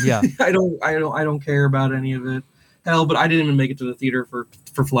Beetle. Yeah. I don't care about any of it. Hell, but I didn't even make it to the theater for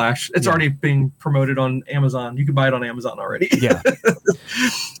Flash. It's already being promoted on Amazon. You can buy it on Amazon already. Yeah.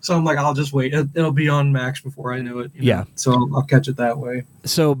 So I'm like, I'll just wait. It'll be on Max before I know it. Yeah. So I'll catch it that way.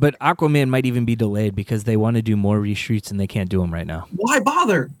 So, but Aquaman might even be delayed because they want to do more reshoots and they can't do them right now. Why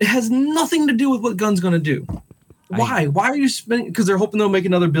bother? It has nothing to do with what Gunn's going to do. Why? Why are you spending? Because they're hoping they'll make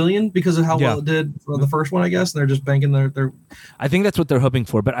another $1 billion because of how well it did for the first one, I guess. And they're just banking their. I think that's what they're hoping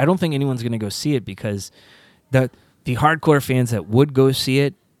for, but I don't think anyone's going to go see it because the hardcore fans that would go see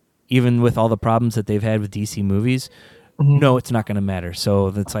it, even with all the problems that they've had with DC movies, no, it's not going to matter. So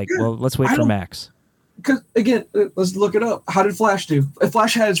it's like, well, let's wait for Max. Because, again, let's look it up. How did Flash do? If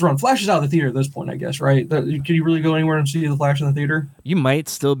Flash had its run, Flash is out of the theater at this point, I guess, right? Can you really go anywhere and see the Flash in the theater? You might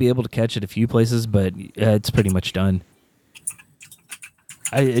still be able to catch it a few places, but it's pretty much done.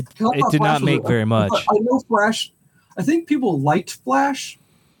 It did not make very much. I know Flash. I think people liked Flash,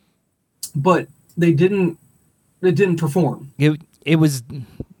 but they didn't perform. It was,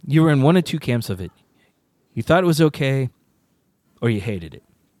 you were in one of two camps of it. You thought it was okay, or you hated it.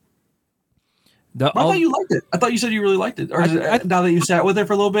 I thought you liked it. I thought you said you really liked it. Or now that you sat with it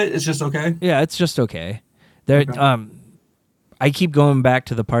for a little bit, it's just okay? Yeah, it's just okay. I keep going back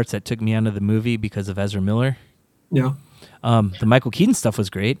to the parts that took me out of the movie because of Ezra Miller. Yeah. The Michael Keaton stuff was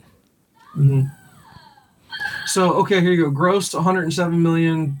great. Mm-hmm. So, okay, here you go. Gross, 107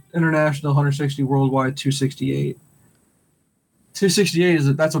 million, international, 160 worldwide, 268.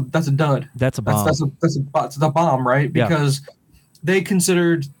 268 that's a dud. That's a bomb. That's the bomb, right? Because they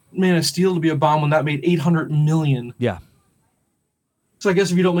considered Man of Steel to be a bomb when that made 800 million. Yeah. So I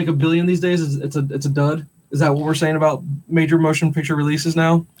guess if you don't make $1 billion these days, it's a dud. Is that what we're saying about major motion picture releases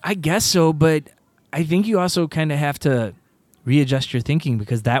now? I guess so, but I think you also kind of have to readjust your thinking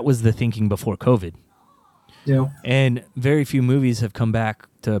because that was the thinking before COVID. Yeah. And very few movies have come back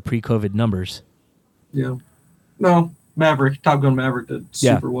to pre-COVID numbers. Yeah. No, Top Gun Maverick did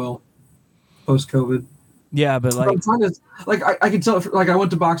super well post-COVID. Yeah, but like, I can tell. Like, I went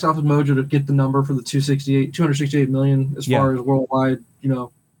to Box Office Mojo to get the number for the 268 million as far as worldwide,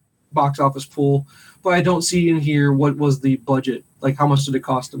 box office pool. But I don't see in here what was the budget. Like, how much did it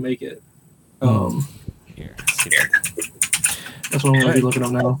cost to make it? Here, that's what I'm going to be looking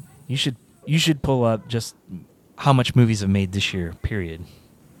up now. You should pull up just how much movies have made this year. Period.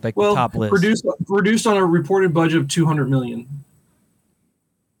 Like the top list. Produced on a reported budget of 200 million.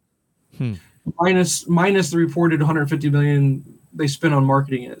 Minus the reported 150 million they spent on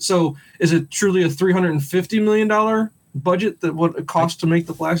marketing it. So is it truly a $350 million budget that what it cost to make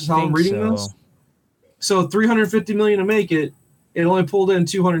the Flash? Is how I'm reading this. So $350 million to make it. It only pulled in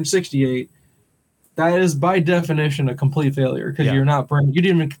 268. That is by definition a complete failure because you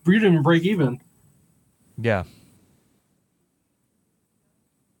didn't even break even. Yeah.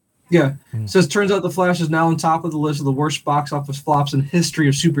 Yeah. It says turns out the Flash is now on top of the list of the worst box office flops in history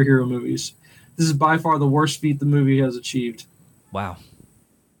of superhero movies. This is by far the worst feat the movie has achieved. Wow.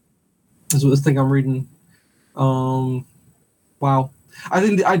 That's what this thing I'm reading. Wow.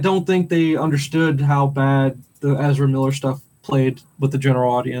 I don't think they understood how bad the Ezra Miller stuff played with the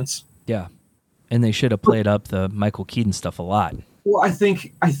general audience. Yeah. And they should have played up the Michael Keaton stuff a lot. Well, I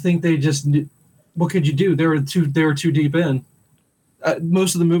think they just, what could you do? They were too deep in.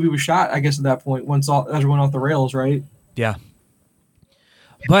 Most of the movie was shot, I guess, at that point once Ezra went off the rails, right? Yeah.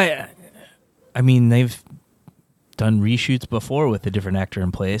 But I mean, they've done reshoots before with a different actor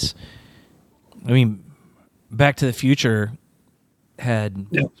in place. I mean, Back to the Future had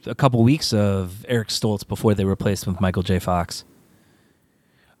a couple weeks of Eric Stoltz before they replaced him with Michael J. Fox.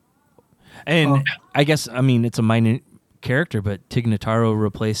 And I guess, I mean, it's a minor character, but Tig Notaro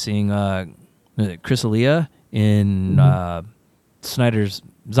replacing Chris D'Elia in Snyder's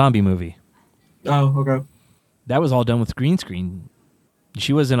zombie movie. Oh, okay. That was all done with green screen.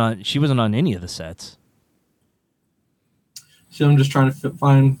 She wasn't on any of the sets. So I'm just trying to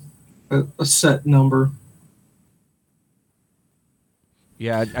find a set number.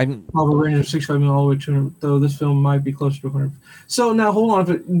 Yeah, Probably range of 65 million all the way to 200, though this film might be closer to 100. So now hold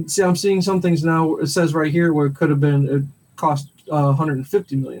on. See, I'm seeing some things now. It says right here where it could have been it cost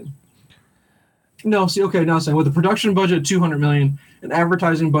 150 million. No, see, okay, now it's saying with a production budget of 200 million, an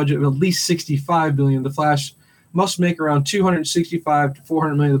advertising budget of at least 65 billion, the Flash must make around 265 to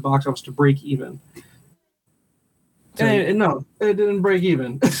 400 million at the box office to break even. No, it didn't break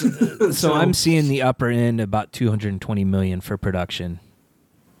even. So I'm seeing the upper end about $220 million for production.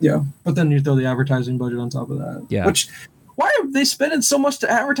 Yeah, but then you throw the advertising budget on top of that. Yeah. Which, why are they spending so much to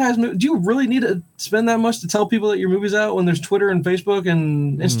advertise? Do you really need to spend that much to tell people that your movie's out when there's Twitter and Facebook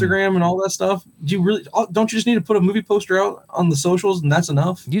and Instagram and all that stuff? Do you really? Don't you just need to put a movie poster out on the socials and that's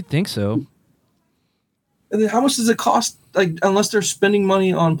enough? You'd think so. And then how much does it cost? Like, unless they're spending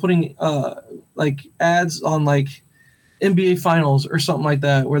money on putting like ads on like NBA finals or something like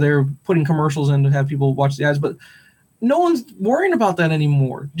that, where they're putting commercials in to have people watch the ads, but no one's worrying about that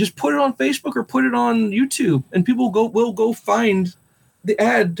anymore. Just put it on Facebook or put it on YouTube, and people will go find the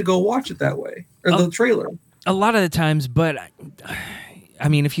ad to go watch it that way, or the trailer. A lot of the times, but I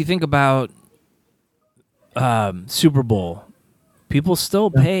mean, if you think about Super Bowl, people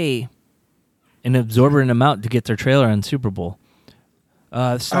still pay an exorbitant amount to get their trailer on Super Bowl.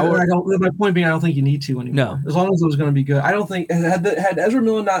 My point being, I don't think you need to anymore. No. As long as it was going to be good. I don't think had Ezra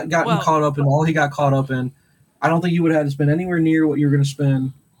Miller not gotten caught up in all he got caught up in, I don't think you would have had to spend anywhere near what you're going to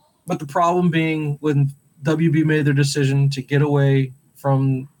spend. But the problem being when WB made their decision to get away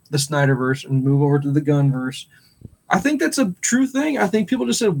from the Snyderverse and move over to the Gunverse, I think that's a true thing. I think people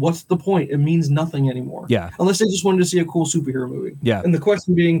just said, what's the point? It means nothing anymore. Yeah. Unless they just wanted to see a cool superhero movie. Yeah. And the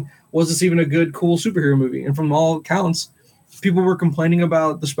question being, was this even a good, cool superhero movie? And from all accounts, people were complaining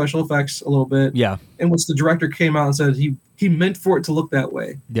about the special effects a little bit. Yeah. And once the director came out and said he meant for it to look that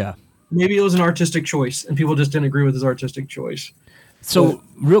way. Yeah. Maybe it was an artistic choice, and people just didn't agree with his artistic choice. So,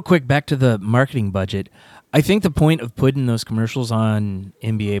 real quick, back to the marketing budget. I think the point of putting those commercials on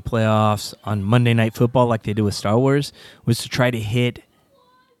NBA playoffs, on Monday Night Football, like they did with Star Wars, was to try to hit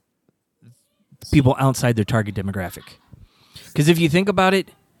people outside their target demographic. Because if you think about it,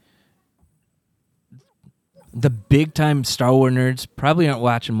 the big-time Star Wars nerds probably aren't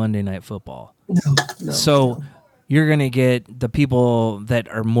watching Monday Night Football. No. You're going to get the people that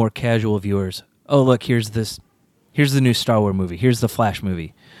are more casual viewers. Oh, look, here's the new Star Wars movie. Here's the Flash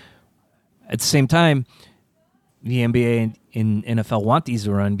movie. At the same time, the NBA and NFL want these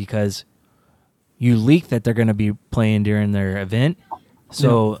to run because you leak that they're going to be playing during their event.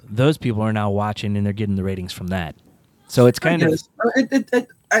 So those people are now watching and they're getting the ratings from that. So it's kind of...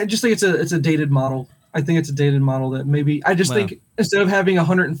 I just think it's a dated model. I think it's a dated model that maybe I just think instead of having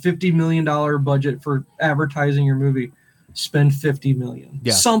 $150 million budget for advertising your movie, spend $50 million.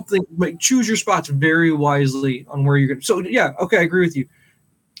 Yeah. Something like choose your spots very wisely on where you're going. So yeah, okay, I agree with you.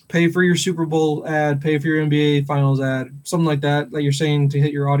 Pay for your Super Bowl ad, pay for your NBA Finals ad, something like that you're saying to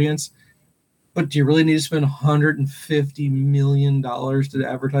hit your audience. But do you really need to spend $150 million to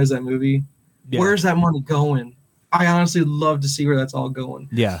advertise that movie? Yeah. Where's that money going? I honestly love to see where that's all going.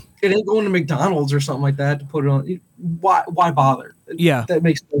 Yeah. It ain't going to McDonald's or something like that to put it on. Why bother? Yeah. That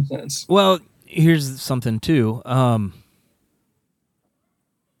makes no sense. Well, here's something too. Crap.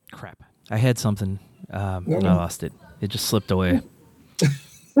 I had something. And I lost it. It just slipped away.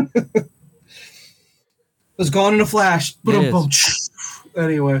 It's gone in a flash. Boom.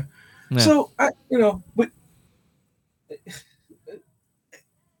 Anyway. Yeah. So, I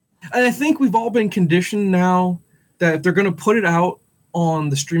think we've all been conditioned now that if they're going to put it out on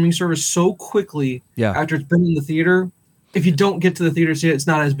the streaming service so quickly after it's been in the theater, if you don't get to the theater to see it, it's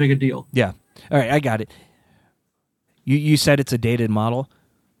not as big a deal. Yeah. All right, I got it. You said it's a dated model.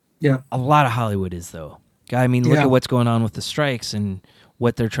 Yeah. A lot of Hollywood is, though. I mean, look at what's going on with the strikes and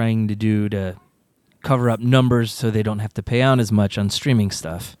what they're trying to do to cover up numbers so they don't have to pay out as much on streaming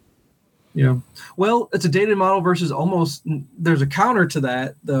stuff. Yeah. Well, it's a dated model versus almost there's a counter to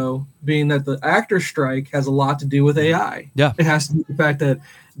that, though, being that the actor strike has a lot to do with AI. Yeah. It has to do with the fact that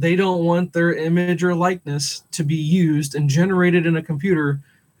they don't want their image or likeness to be used and generated in a computer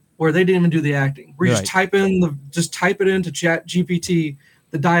where they didn't even do the acting. Where you just type it into Chat GPT,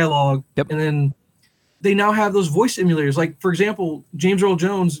 the dialogue, and then they now have those voice emulators. Like, for example, James Earl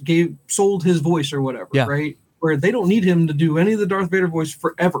Jones sold his voice or whatever, right? Where they don't need him to do any of the Darth Vader voice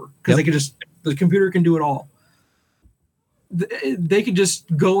forever because the computer can do it all. They could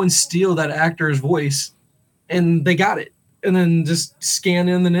just go and steal that actor's voice, and they got it, and then just scan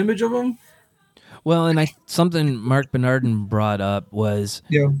in an image of him. Well, and something Mark Bernardin brought up was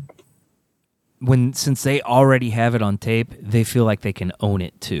since they already have it on tape, they feel like they can own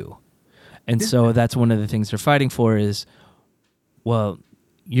it too, and so that's one of the things they're fighting for is, well,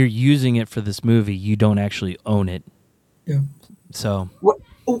 you're using it for this movie. You don't actually own it. Yeah. So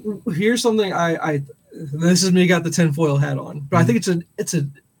here's something this is me got the tinfoil hat on, but I think it's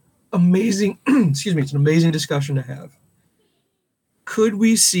an amazing excuse me, it's an amazing discussion to have. Could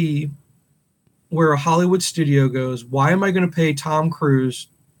we see where a Hollywood studio goes, why am I going to pay Tom Cruise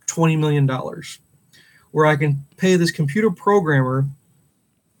 $20 million where I can pay this computer programmer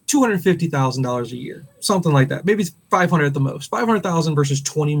 $250,000 a year, something like that. Maybe 500 at the most. 500,000 versus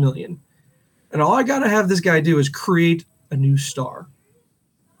 20 million. And all I got to have this guy do is create a new star.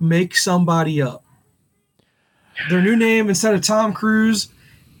 Make somebody up. Their new name, instead of Tom Cruise,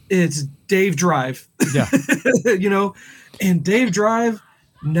 it's Dave Drive. Yeah. And Dave Drive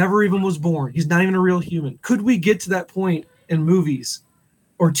never even was born. He's not even a real human. Could we get to that point in movies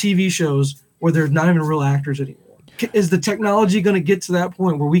or TV shows where they're not even real actors anymore? Is the technology going to get to that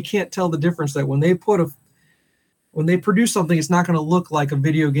point where we can't tell the difference, that when they produce something, it's not going to look like a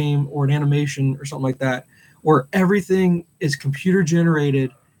video game or an animation or something like that, where everything is computer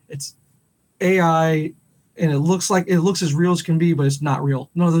generated, it's AI, and it looks as real as can be, but it's not real.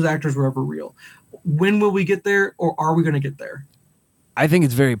 None of those actors were ever real. When will we get there, or are we going to get there? I think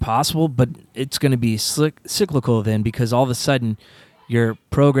it's very possible, but it's going to be cyclical then, because all of a sudden your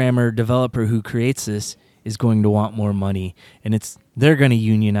programmer, developer who creates this is going to want more money, and they're going to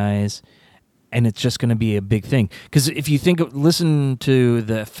unionize, and it's just going to be a big thing. Because if you listen to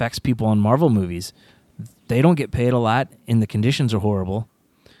the effects people on Marvel movies, they don't get paid a lot, and the conditions are horrible.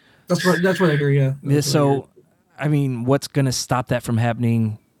 That's what I hear, yeah. So, I mean, what's going to stop that from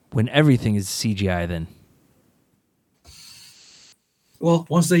happening when everything is CGI then? Well,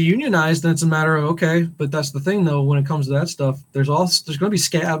 once they unionize, then it's a matter of, okay, but that's the thing, though, when it comes to that stuff, there's going to be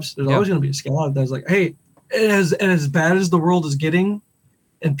scabs. There's always going to be a scab that's like, hey, as bad as the world is getting,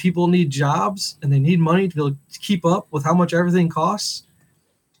 and people need jobs, and they need money to be able to keep up with how much everything costs,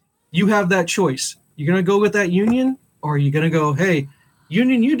 you have that choice. You're going to go with that union, or are you going to go, hey,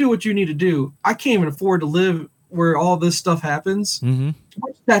 union, you do what you need to do. I can't even afford to live where all this stuff happens. Mm-hmm.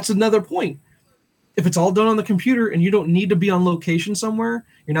 That's another point. If it's all done on the computer and you don't need to be on location somewhere,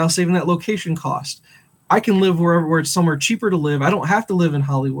 you're now saving that location cost. I can live where it's somewhere cheaper to live. I don't have to live in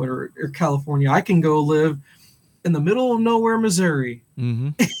Hollywood or California. I can go live in the middle of nowhere, Missouri,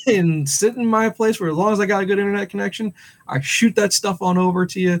 and sit in my place where, as long as I got a good internet connection, I shoot that stuff on over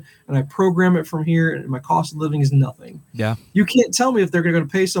to you, and I program it from here, and my cost of living is nothing. Yeah. You can't tell me if they're going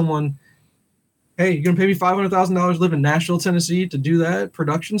to pay someone, hey, you're going to pay me $500,000 live in Nashville, Tennessee to do that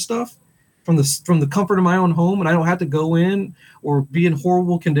production stuff from the comfort of my own home, and I don't have to go in or be in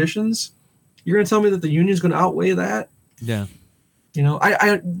horrible conditions. You're going to tell me that the union is going to outweigh that? Yeah.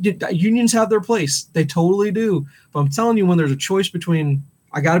 Unions have their place. They totally do. But I'm telling you, when there's a choice between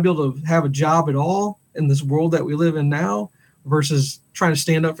I got to be able to have a job at all in this world that we live in now versus trying to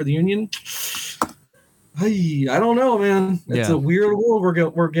stand up for the union, I don't know, man. It's a weird world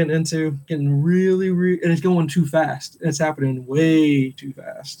we're getting into, getting really, and it's going too fast. It's happening way too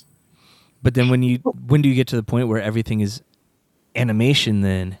fast. But then when do you get to the point where everything is animation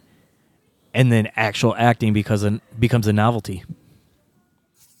then, and then actual acting becomes a novelty?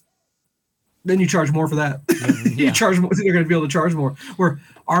 Then you charge more for that. Yeah. You charge more. They're going to be able to charge more. Where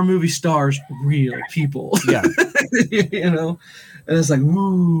our movie stars real people. Yeah. And it's like,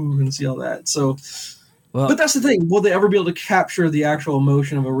 ooh, and see all that. So, but that's the thing. Will they ever be able to capture the actual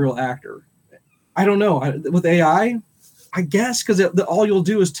emotion of a real actor? I don't know. With AI, I guess, because all you'll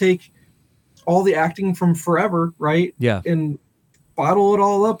do is take all the acting from forever, right? Yeah. And bottle it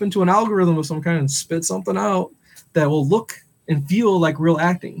all up into an algorithm of some kind and spit something out that will look and feel like real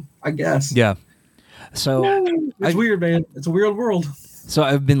acting, I guess. Yeah. So it's weird, man. It's a weird world. So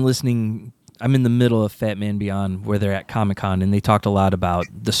I've been listening. I'm in the middle of Fat Man Beyond, where they're at Comic-Con, and they talked a lot about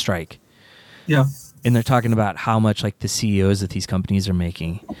the strike. Yeah. And they're talking about how much the CEOs of these companies are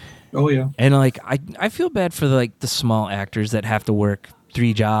making. Oh yeah. And I feel bad for the small actors that have to work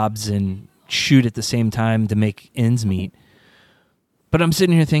 3 jobs and shoot at the same time to make ends meet. But I'm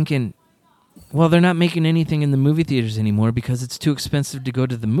sitting here thinking, well, they're not making anything in the movie theaters anymore because it's too expensive to go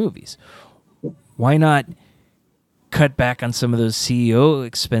to the movies. Why not cut back on some of those CEO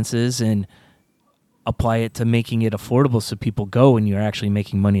expenses and apply it to making it affordable so people go and you're actually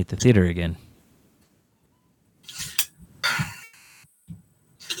making money at the theater again?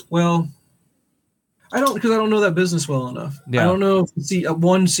 Well, because I don't know that business well enough. Yeah. I don't know if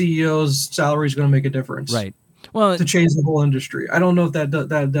one CEO's salary is going to make a difference. Right. Well, to change the whole industry. I don't know if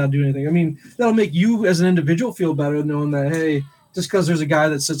that'll do anything. I mean, that'll make you as an individual feel better knowing that, hey, just because there's a guy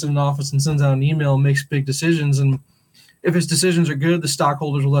that sits in an office and sends out an email and makes big decisions, and if his decisions are good, the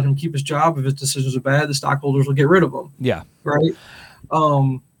stockholders will let him keep his job. If his decisions are bad, the stockholders will get rid of him. Yeah. Right?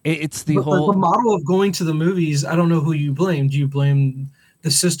 It's the whole model of going to the movies. I don't know who you blame. Do you blame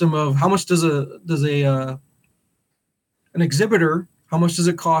the system of how much does an exhibitor, how much does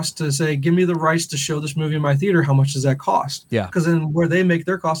it cost to say, give me the rights to show this movie in my theater? How much does that cost? Yeah. Because then where they make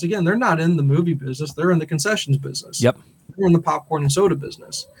their cost, again, they're not in the movie business. They're in the concessions business. Yep. They're in the popcorn and soda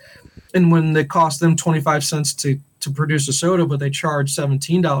business. And when they cost them 25 cents to produce a soda, but they charge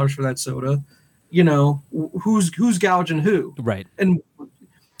 $17 for that soda, who's gouging who? Right. And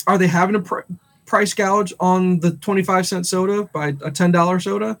are they having a price gouge on the 25-cent soda by a $10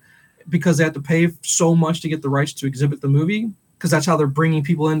 soda because they have to pay so much to get the rights to exhibit the movie? Because that's how they're bringing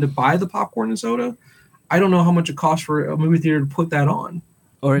people in to buy the popcorn and soda. I don't know how much it costs for a movie theater to put that on.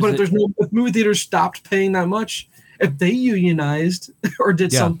 But if movie theaters stopped paying that much, if they unionized or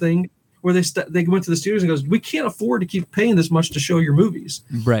did something where they went to the studios and goes, we can't afford to keep paying this much to show your movies.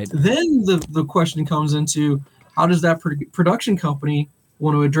 Right. Then the question comes into, how does that production company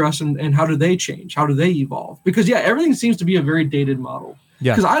want to address and how do they change? How do they evolve? Because everything seems to be a very dated model.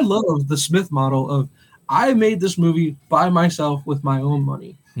 Yeah. Because I love the Smith model of, I made this movie by myself with my own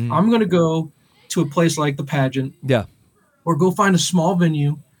money. I'm going to go to a place like the Pageant. Yeah. Or go find a small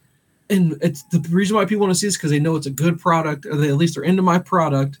venue. And it's the reason why people want to see this because they know it's a good product, or at least they're into my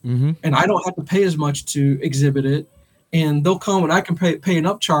product, and I don't have to pay as much to exhibit it. And they'll come and I can pay an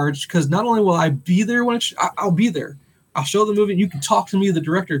upcharge because not only will I be there when I'll be there. I'll show the movie and you can talk to me, the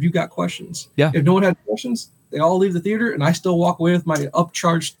director, if you've got questions. Yeah. If no one had questions, they all leave the theater and I still walk away with my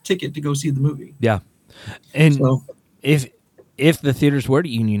upcharged ticket to go see the movie. Yeah. And so, if the theaters were to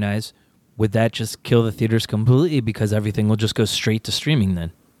unionize, would that just kill the theaters completely because everything will just go straight to streaming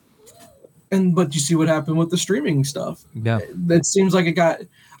then? But you see what happened with the streaming stuff. Yeah. That seems like it got,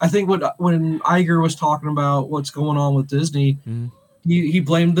 I think when Iger was talking about what's going on with Disney, he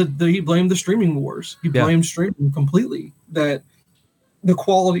blamed the streaming wars. He blamed streaming completely, that the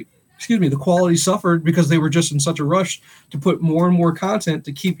quality suffered because they were just in such a rush to put more and more content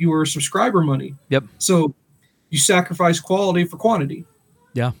to keep your subscriber money. Yep. So you sacrifice quality for quantity.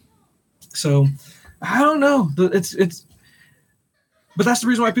 Yeah. So I don't know. But that's the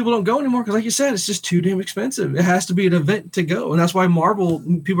reason why people don't go anymore. Because like you said, it's just too damn expensive. It has to be an event to go. And that's why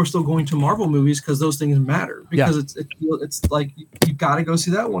people are still going to Marvel movies because those things matter. Because it's like you got to go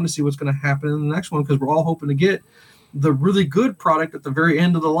see that one to see what's going to happen in the next one. Because we're all hoping to get the really good product at the very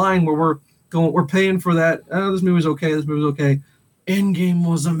end of the line where we're paying for that. Oh, this movie's okay. This movie's okay. Endgame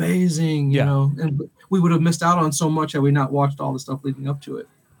was amazing, you know. And we would have missed out on so much had we not watched all the stuff leading up to it.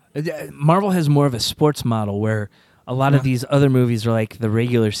 Marvel has more of a sports model where a lot of these other movies are like the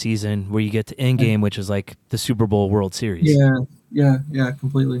regular season where you get to Endgame, which is like the Super Bowl World Series. Yeah,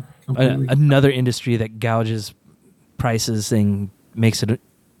 completely. Another industry that gouges prices and makes it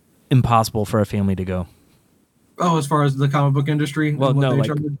impossible for a family to go. Oh, as far as the comic book industry? Well,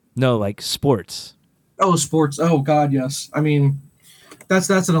 like sports. Oh, sports. Oh, God, yes. I mean, that's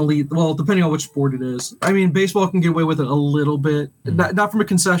an elite. Well, depending on which sport it is. I mean, baseball can get away with it a little bit, not from a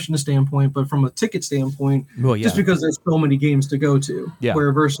concession standpoint, but from a ticket standpoint. Well, yeah. Just because there's so many games to go to. Yeah.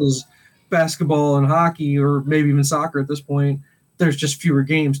 Where versus basketball and hockey, or maybe even soccer at this point, there's just fewer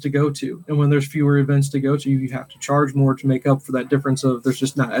games to go to, and when there's fewer events to go to, you have to charge more to make up for that difference of there's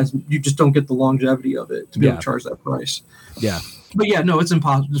just not as you just don't get the longevity of it to be able to charge that price. Yeah. But no, it's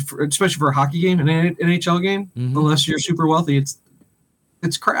impossible, especially for a hockey game, an NHL game, unless you're super wealthy.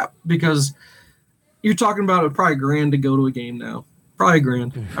 It's crap because you're talking about probably $1,000 to go to a game now. Probably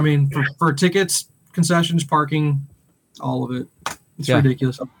 $1,000. I mean, for tickets, concessions, parking, all of it. It's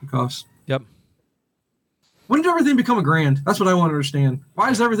ridiculous how it costs. Yep. When did everything become $1,000? That's what I want to understand.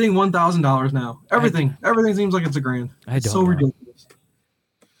 Why is everything $1,000 now? Everything seems like it's $1,000. I don't know. Ridiculous.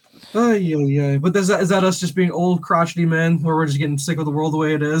 Yeah. But is that us just being old crotchety men where we're just getting sick of the world the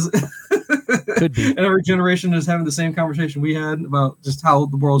way it is? Could be. And every generation is having the same conversation we had about just how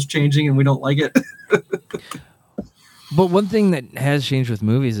the world's changing and we don't like it. But one thing that has changed with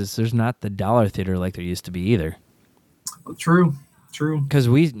movies is there's not the dollar theater like there used to be either. True. Because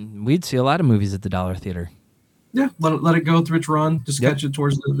we'd see a lot of movies at the dollar theater. Yeah, let it go through its run. Just catch it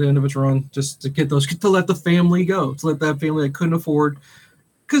towards the end of its run. Just to get to let the family go. To let that family that couldn't afford.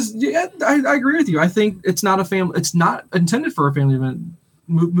 Because I agree with you. I think it's not a family. It's not intended for a family event.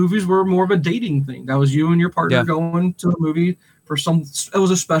 Movies were more of a dating thing. That was you and your partner going to a movie for it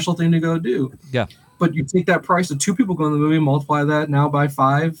was a special thing to go do. Yeah. But you take that price of 2 people going to the movie, multiply that now by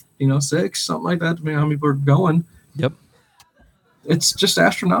 5, 6, something like that, depending on how many people are going. Yep. It's just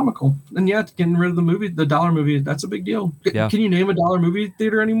astronomical. And getting rid of the dollar movie, that's a big deal. Yeah. Can you name a dollar movie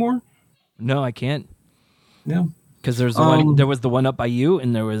theater anymore? No, I can't. Yeah. Because there was the one up by you,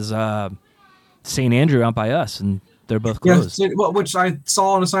 and there was St. Andrew out by us, and they're both closed. Yeah, which I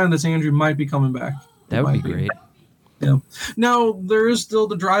saw on a sign that St. Andrew might be coming back. That would be great. Yeah. Now, there is still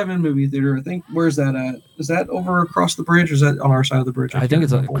the drive-in movie theater. I think, where's that at? Is that over across the bridge, or is that on our side of the bridge? I think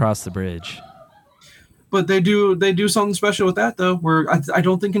it's across the bridge. But they do something special with that, though, where I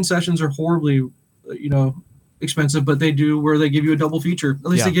don't think concessions are horribly, expensive, but they do where they give you a double feature. At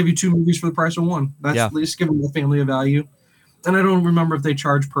least they give you 2 movies for the price of one. That's at least giving the family a value. And I don't remember if they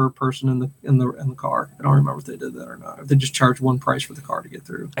charge per person in the car. I don't remember if they did that or not. If they just charged one price for the car to get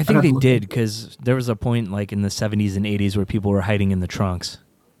through. I think they did, because there was a point like in the 70s and 80s where people were hiding in the trunks.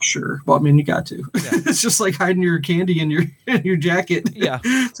 Sure. Well, I mean, you got to. Yeah. It's just like hiding your candy in your jacket. Yeah.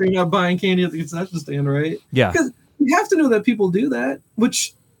 So you're not buying candy at the concession stand, right? Yeah. Because you have to know that people do that,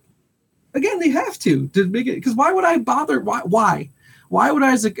 which, again, they have to make it. Because why would I bother? Why? Why would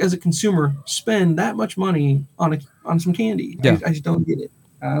I, as a consumer, spend that much money on some candy? Yeah. I just don't get it.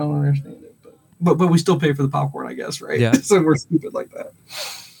 I don't understand it. But we still pay for the popcorn, I guess, right? Yeah. So we're stupid like that.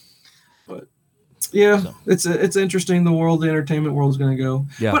 But yeah, it's interesting. The entertainment world is going to go.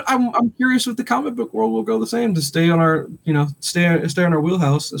 Yeah. But I'm curious if the comic book world will go the same, to stay on our stay on our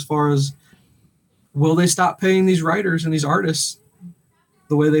wheelhouse, as far as, will they stop paying these writers and these artists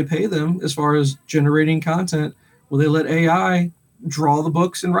the way they pay them as far as generating content? Will they let AI draw the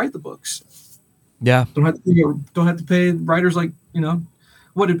books and write the books? Yeah. Don't have to pay writers like,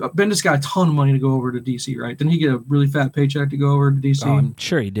 what did Bendis got a ton of money to go over to DC, right? Didn't he get a really fat paycheck to go over to DC? Oh, I'm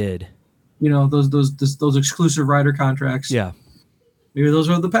sure he did. Those exclusive writer contracts. Yeah. Maybe those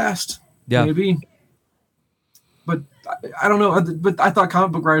are the past. Yeah. Maybe. But I don't know. But I thought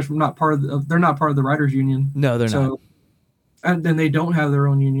comic book writers were not they're not part of the writers union. No, they're not. And then they don't have their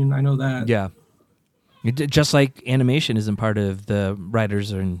own union. I know that. Yeah. Just like animation isn't part of the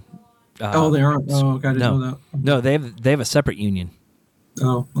writers and. They aren't. Oh, okay, I didn't know that. No, they have a separate union.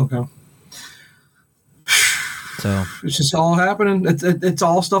 Oh, okay. So it's just all happening. It's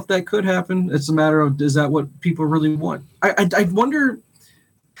all stuff that could happen. It's a matter of, is that what people really want? I wonder.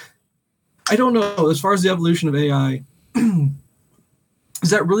 I don't know. As far as the evolution of AI, is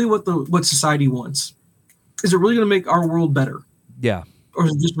that really what society wants? Is it really going to make our world better? Yeah. Or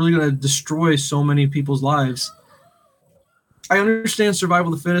is it just really going to destroy so many people's lives? I understand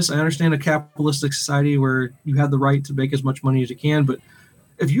survival of the fittest. I understand a capitalistic society where you have the right to make as much money as you can. But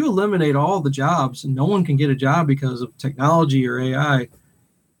if you eliminate all the jobs and no one can get a job because of technology or AI,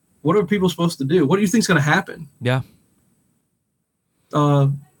 what are people supposed to do? What do you think is going to happen? Yeah.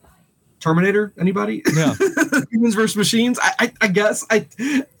 Terminator? Anybody? Yeah. Humans versus machines? I guess.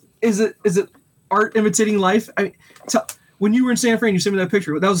 Is it art imitating life? When you were in San Fran, you sent me that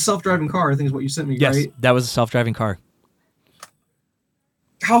picture. That was a self-driving car, I think is what you sent me, yes, right? That was a self-driving car.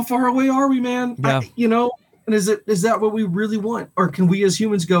 How far away are we, man? Yeah. And is that what we really want? Or can we as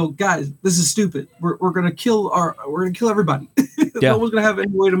humans go, guys, this is stupid. We're gonna kill everybody. Yeah. No one's gonna have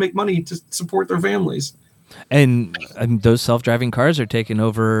any way to make money to support their families. And those self-driving cars are taking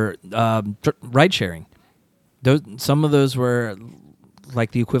over ride sharing. Some of those were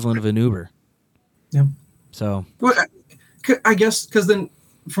like the equivalent of an Uber. Yeah. So. Well, I guess because then,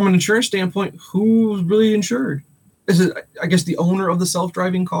 from an insurance standpoint, who's really insured? Is it, I guess, the owner of the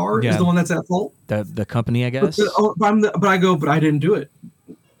self-driving car is the one that's at fault? The company, I guess. But I didn't do it.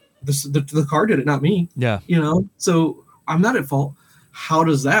 The car did it, not me. Yeah. So I'm not at fault. How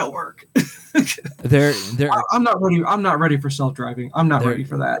does that work? I'm not ready. I'm not ready for self-driving. I'm not ready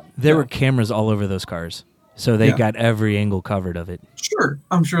for that. There were cameras all over those cars, so they got every angle covered of it. Sure,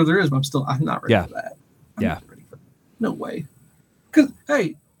 I'm sure there is, but I'm not ready for that. I'm not ready for that. No way. Because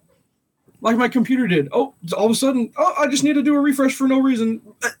hey, like my computer did. Oh, all of a sudden, I just need to do a refresh for no reason.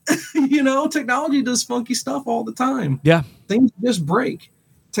 Technology does funky stuff all the time. Yeah, things just break.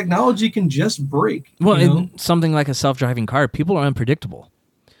 Technology can just break. Well, something like a self-driving car, people are unpredictable.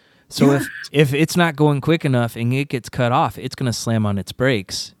 So if it's not going quick enough and it gets cut off, it's going to slam on its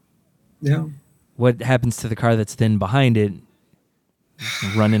brakes. Yeah. What happens to the car that's then behind it?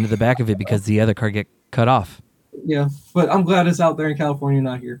 Run into the back of it because the other car get cut off. Yeah, but I'm glad it's out there in California,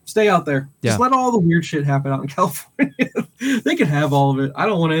 not here. Stay out there. Just let all the weird shit happen out in California. They can have all of it. I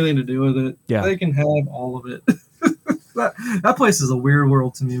don't want anything to do with it. Yeah. They can have all of it. That place is a weird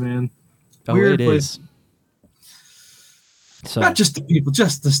world to me, man. Weird place. So not just the people,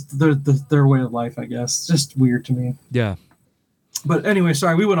 just their way of life, I guess. It's just weird to me. Yeah. But anyway,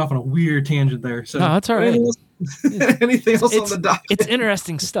 sorry, we went off on a weird tangent there. So no, that's all right. Anything else on the docket? It's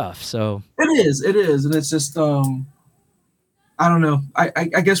interesting stuff. So it is, and it's just I don't know.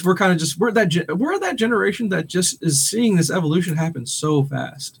 I guess we're kind of just we're that generation that just is seeing this evolution happen so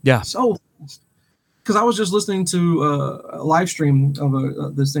fast. Yeah, so fast. Because I was just listening to a live stream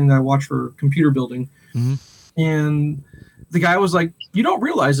of this thing that I watch for computer building, and the guy was like, "You don't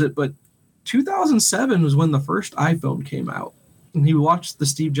realize it, but 2007 was when the first iPhone came out." And he watched the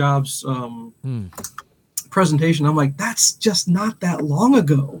Steve Jobs presentation. I'm like, that's just not that long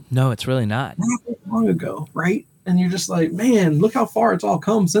ago. No, it's really not. Not that long ago, right? And you're just like, man, look how far it's all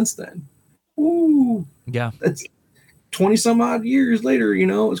come since then. Ooh, Yeah. that's 20 some odd years later.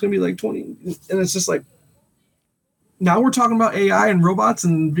 It's gonna be like 20, and it's just like now we're talking about AI and robots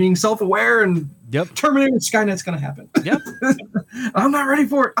and being self-aware and Yep. Terminator Skynet's gonna happen. Yep. I'm not ready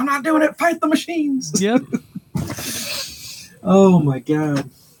for it. I'm not doing it. Fight the machines. Yep. Oh my god.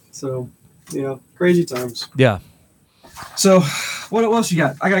 So yeah, crazy times. Yeah. So what else you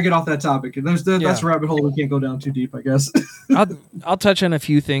got? I gotta get off that topic. That's a rabbit hole we can't go down too deep, I guess. I'll touch on a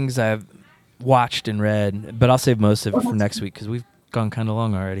few things I've watched and read, but I'll save most of it for next week because we've gone kind of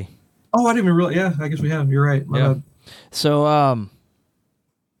long already. Oh, I didn't even realize. Yeah, I guess we have. You're right. My bad. So,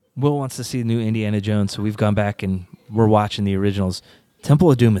 Will wants to see the new Indiana Jones, so we've gone back and we're watching the originals. Temple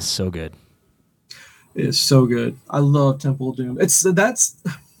of Doom is so good. It is so good. I love Temple of Doom.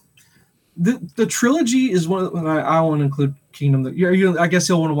 The trilogy is one of I want to include Kingdom. I guess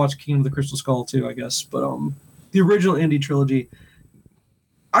he'll want to watch Kingdom of the Crystal Skull too. I guess, but the original Indy trilogy.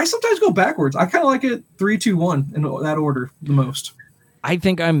 I sometimes go backwards. I kind of like it 3, 2, 1 in that order the most. I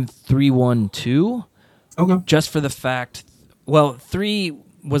think I'm 3, 1, 2. Okay. Just for the fact, 3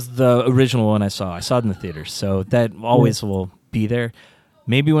 was the original one I saw. I saw it in the theater, so that always will be there.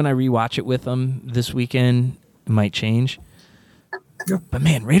 Maybe when I rewatch it with them this weekend, it might change. Yeah. But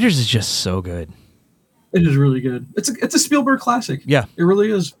man, Raiders is just so good. It is really good. It's a Spielberg classic. Yeah, it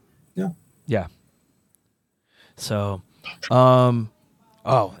really is. Yeah. Yeah. So, and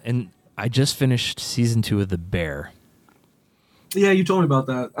I just finished season 2 of The Bear. Yeah, you told me about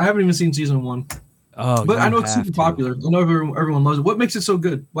that. I haven't even seen season 1. Oh, but I know it's super popular. I know everyone loves it. What makes it so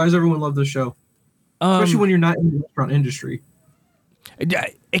good? Why does everyone love this show? Especially when you're not in the restaurant industry.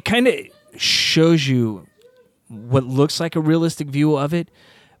 It kind of shows you what looks like a realistic view of it,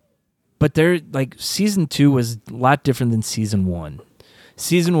 but season 2 was a lot different than season 1.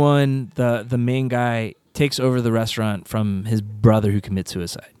 Season 1, the main guy takes over the restaurant from his brother who commits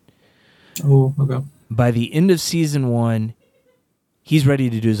suicide. Oh, okay. By the end of season 1, he's ready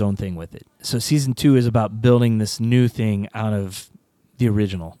to do his own thing with it. So season 2 is about building this new thing out of the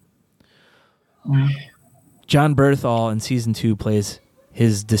original. John Berthal in season 2 plays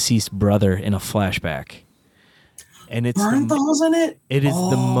his deceased brother in a flashback. And it's Berthal's in it? It is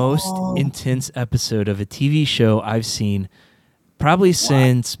the most intense episode of a TV show I've seen probably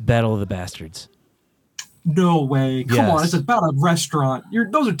since Battle of the Bastards. No way. Come on, it's about a restaurant.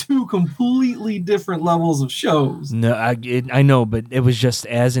 Those are two completely different levels of shows. No, I know, but it was just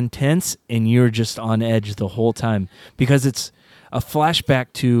as intense, and you're just on edge the whole time because it's a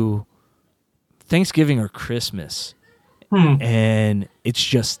flashback to Thanksgiving or Christmas, and it's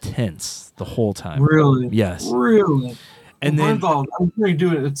just tense the whole time. Really? Yes. Really? And then I'm sure you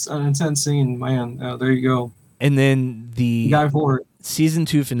do it. It's an intense scene, man. There you go. And then the guy for it. Season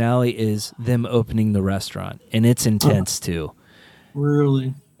 2 finale is them opening the restaurant, and it's intense too.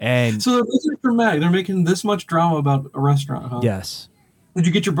 Really? And so they're dramatic. They're making this much drama about a restaurant, huh? Yes. Did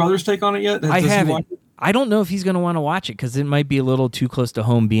you get your brother's take on it yet? I haven't. I don't know if he's going to want to watch it because it might be a little too close to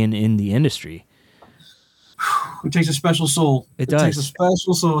home being in the industry. It takes a special soul. It does. It takes a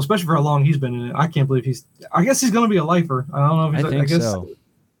special soul, especially for how long he's been in it. I can't believe I guess he's going to be a lifer. I don't know if I guess so.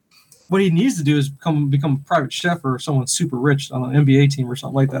 What he needs to do is become a private chef or someone super rich on an NBA team or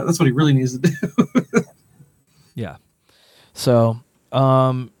something like that. That's what he really needs to do. Yeah. So,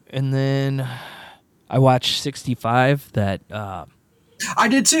 and then I watched 65. That I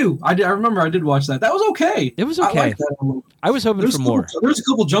did too. I remember I did watch that. That was okay. It was okay. I liked that. I was hoping for more. There's a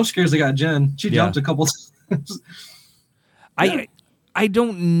couple jump scares that got Jen. She jumped a couple times. I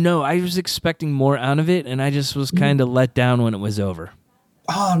don't know. I was expecting more out of it, and I just was kind of let down when it was over.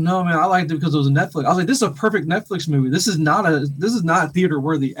 Oh no, man! I liked it because it was a Netflix. I was like, "This is a perfect Netflix movie. This is not theater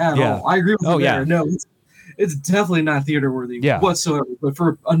worthy at all." I agree with you there. No, it's definitely not theater worthy whatsoever. But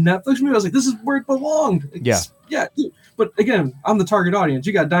for a Netflix movie, I was like, "This is where it belonged." Yeah. But again, I'm the target audience.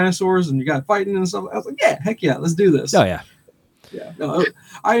 You got dinosaurs and you got fighting and stuff. I was like, "Yeah, heck yeah, let's do this." Oh yeah. Yeah. No,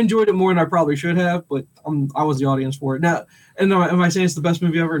 I enjoyed it more than I probably should have, but I was the audience for it. Now, and am I saying it's the best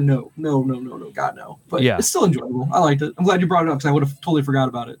movie ever? No. God, no. But it's still enjoyable. I liked it. I'm glad you brought it up because I would have totally forgot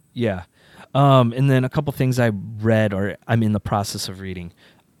about it. Yeah. And then a couple things I read or I'm in the process of reading.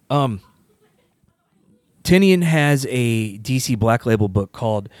 Tinian has a DC Black Label book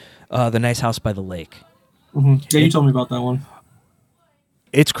called The Nice House by the Lake. Mm-hmm. Yeah, you told me about that one.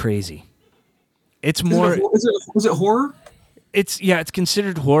 It's crazy. It's more... Is it horror? It's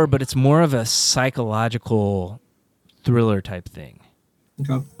considered horror, but it's more of a psychological thriller type thing.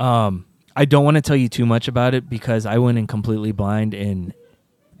 Okay. I don't want to tell you too much about it because I went in completely blind. And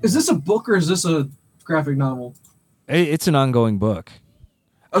is this a book or is this a graphic novel? It's an ongoing book.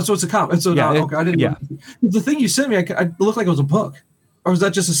 Oh, so it's a comic. Okay, I didn't. Yeah. The thing you sent me, it looked like it was a book. Or is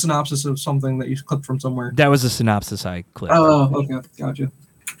that just a synopsis of something that you clipped from somewhere? That was a synopsis I clipped. Oh, okay, gotcha.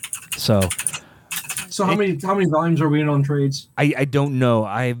 So how many volumes are we in on trades? I don't know.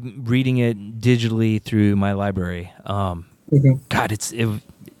 I'm reading it digitally through my library. Okay. God,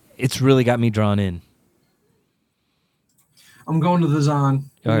 it's really got me drawn in. I'm going to the Zon.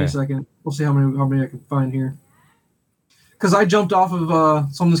 Give me a second. We'll see how many I can find here. Because I jumped off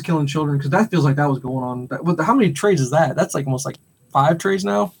of Someone's Killing Children, because that feels like that was going on. How many trades is that? That's like almost like 5 trades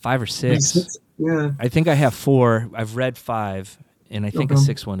now? 5 or 6. Yeah. I think I have 4. I've read 5, and I think a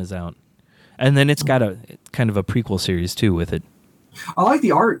 6th one is out. And then it's got a kind of a prequel series, too, with it. I like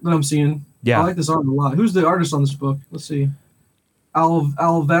the art that I'm seeing. Yeah. I like this art a lot. Who's the artist on this book? Let's see.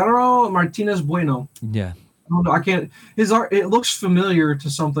 Alvaro Martinez Bueno. Yeah. I don't know. I can't. His art, it looks familiar to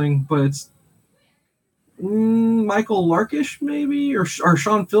something, but it's Michael Larkish, maybe, or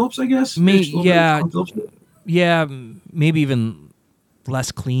Sean Phillips, I guess. Yeah, maybe even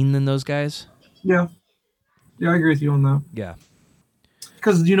less clean than those guys. Yeah, I agree with you on that. Yeah,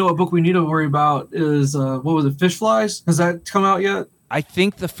 because a book we need to worry about is what was it? Fish Flies? Has that come out yet? I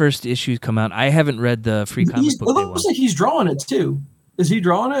think the first issue's come out. I haven't read the free comic book. It looks like he's drawing it too. Is he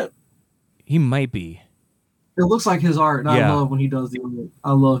drawing it? He might be. It looks like his art, and I love when he does the art.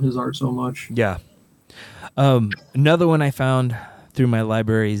 I love his art so much. Yeah. Another one I found through my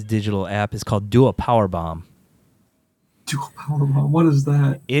library's digital app is called Do a Power Bomb. Do a Power Bomb? What is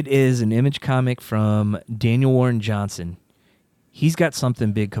that? It is an Image comic from Daniel Warren Johnson. He's got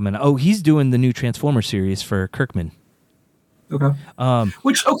something big coming out. Oh, he's doing the new Transformer series for Kirkman. Okay.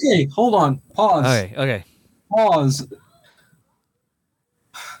 Hold on. Pause. Okay. Pause.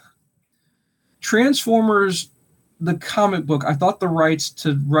 Transformers, the comic book, I thought the rights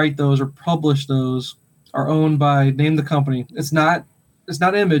to write those or publish those are owned by, name the company. It's not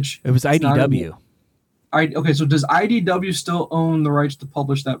Image. It was IDW. So does IDW still own the rights to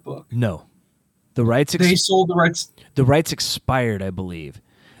publish that book? No. The rights they sold the rights. The rights expired, I believe.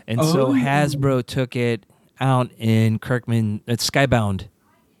 And so Hasbro took it out in Kirkman, Skybound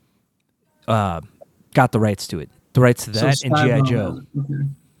got the rights to it. The rights to that and G.I. Joe. Okay.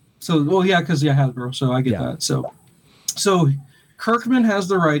 So, because Hasbro, so I get that. So Kirkman has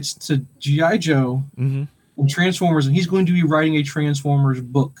the rights to G.I. Joe and Transformers, and he's going to be writing a Transformers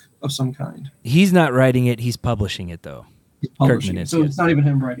book of some kind. He's not writing it, he's publishing it, though. Kirkman is. So it's not even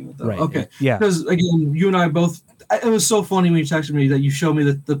him writing it, though. Right. Okay. Yeah. Because, again, you and I both, it was so funny when you texted me that you showed me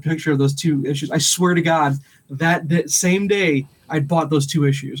the picture of those 2 issues. I swear to God, that same day, I bought those 2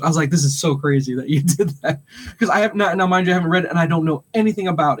 issues. I was like, this is so crazy that you did that. Because I have not, now mind you, I haven't read it, and I don't know anything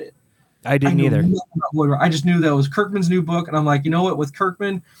about it. I didn't either. I just knew that was Kirkman's new book, and I'm like, you know what? With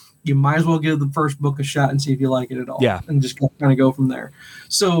Kirkman, you might as well give the first book a shot and see if you like it at all. Yeah. And just kind of go from there.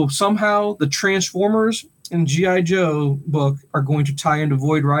 So somehow the Transformers and G.I. Joe book are going to tie into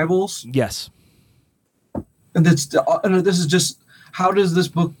Void Rivals. Yes. And this is just, how does this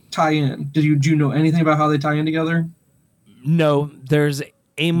book tie in? Do you know anything about how they tie in together? No, there's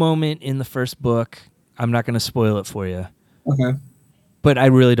a moment in the first book. I'm not going to spoil it for you. Okay. But I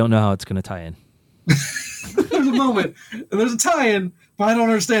really don't know how it's going to tie in. There's a moment, and there's a tie-in, but I don't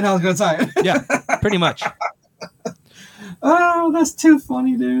understand how it's going to tie in. Yeah, pretty much. Oh, that's too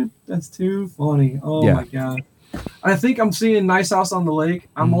funny, dude. That's too funny. Oh, my God. I think I'm seeing Nice House on the Lake.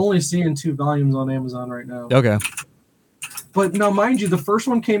 I'm only seeing 2 volumes on Amazon right now. Okay. But now, mind you, the first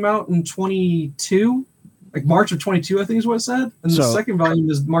one came out in 22, like March of 22, I think is what it said. And the second volume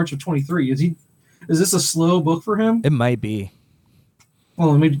is March of 23. Is this a slow book for him? It might be.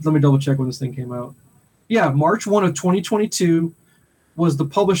 Well, let me double check when this thing came out. Yeah, March 1 of 2022 was the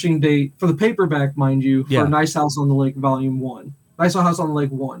publishing date for the paperback, mind you, for Nice House on the Lake Volume 1. Nice House on the Lake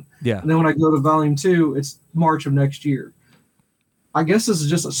 1. Yeah. And then when I go to Volume 2, it's March of next year. I guess this is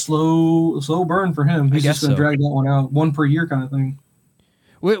just a slow burn for him. He's just going to drag that one out, 1 per year kind of thing.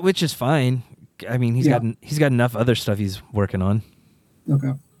 Which is fine. I mean, he's got enough other stuff he's working on.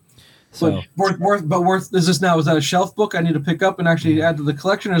 Okay. So. But worth is that a shelf book I need to pick up and actually add to the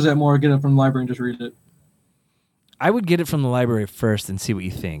collection, or is that more get it from the library and just read it? I would get it from the library first and see what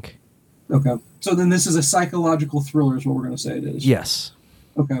you think. Okay. So then this is a psychological thriller is what we're going to say it is. Yes.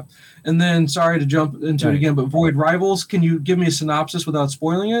 Okay. And then, sorry to jump into it again, but Void Rivals, can you give me a synopsis without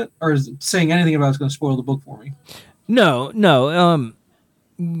spoiling it? Or is it saying anything about it's going to spoil the book for me? No.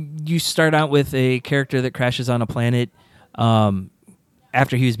 You start out with a character that crashes on a planet.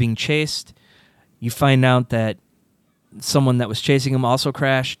 After he was being chased, you find out that someone that was chasing him also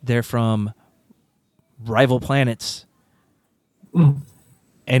crashed. They're from rival planets. And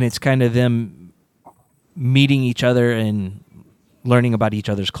it's kind of them meeting each other and learning about each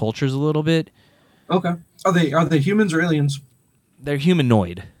other's cultures a little bit. Okay. Are they humans or aliens? they're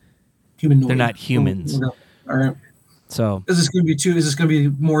humanoid. Humanoid. They're not humans. Okay. All right. So Is this going to be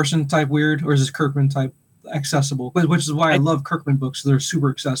Morrison type weird, or is this Kirkman type accessible? Which is why I love Kirkman books. They're super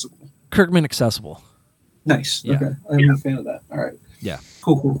accessible. Kirkman accessible. Nice. Yeah. Okay. I'm a fan of that. All right. Yeah.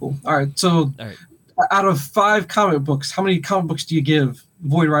 Cool. All right. So, out of 5 comic books, how many comic books do you give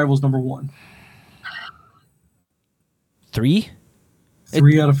Void Rivals #1? 3.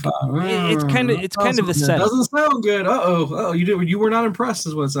 3 out of 5. It's kind of the set. Doesn't sound good. Uh-oh. You were not impressed,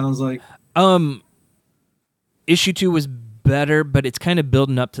 is what it sounds like. Issue 2 was better, but it's kind of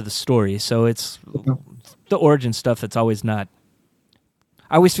building up to the story. So it's the origin stuff that's always not.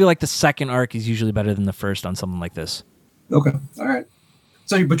 I always feel like the second arc is usually better than the first on something like this. Okay. All right.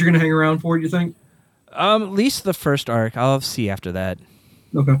 So, but you're going to hang around for it, you think? At least the first arc. I'll see after that.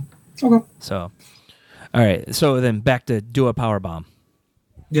 Okay. So, all right. So then back to Do a Power Bomb.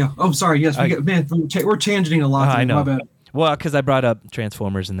 Yeah. Oh, sorry. Yes. We're tangenting a lot. I know. My bad. Well, because I brought up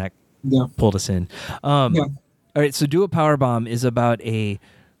Transformers and that pulled us in. All right. So Do a Power Bomb is about a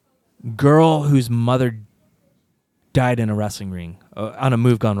girl whose mother died in a wrestling ring on a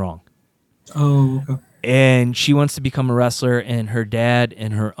move gone wrong. Oh, okay. And she wants to become a wrestler, and her dad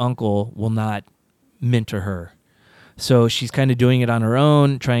and her uncle will not mentor her. So she's kind of doing it on her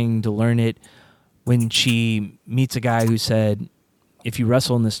own, trying to learn it, when she meets a guy who said, if you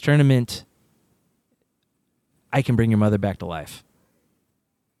wrestle in this tournament, I can bring your mother back to life.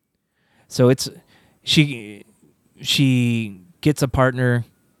 So it's she gets a partner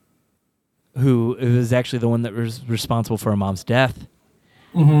who is actually the one that was responsible for her mom's death.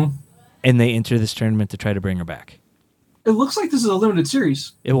 Mm-hmm. And they enter this tournament to try to bring her back. It looks like this is a limited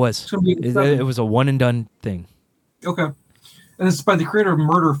series. It was. It was a one and done thing. Okay. And it's by the creator of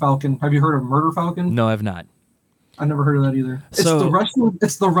Murder Falcon. Have you heard of Murder Falcon? No, I've not. I never heard of that either. It's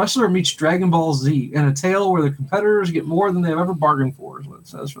the wrestler meets Dragon Ball Z, and a tale where the competitors get more than they've ever bargained for, is what it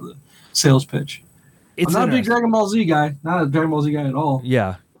says for the sales pitch. I'm not a big Dragon Ball Z guy. Not a Dragon Ball Z guy at all.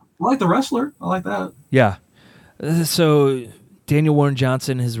 Yeah. I like the wrestler. I like that. Yeah. So Daniel Warren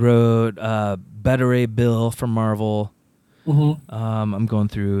Johnson has wrote Beta Ray Bill from Marvel. Mm-hmm. I'm going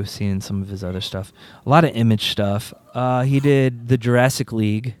through seeing some of his other stuff. A lot of Image stuff. He did the Jurassic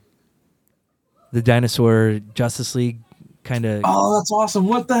League, the Dinosaur Justice League kind of. Oh, that's awesome.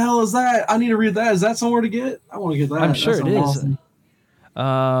 What the hell is that? I need to read that. Is that somewhere to get? I want to get that. I'm sure it is.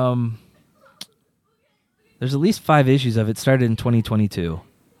 Awesome. There's at least 5 issues of it. Started in 2022.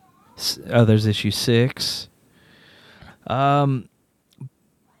 Oh, there's issue 6. But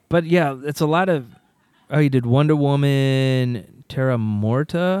yeah, it's a lot of. Oh, you did Wonder Woman, Terra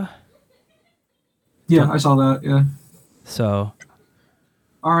Morta. Yeah, I saw that. Yeah. So.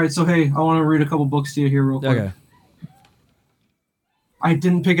 All right, so hey, I want to read a couple books to you here real quick. Okay. I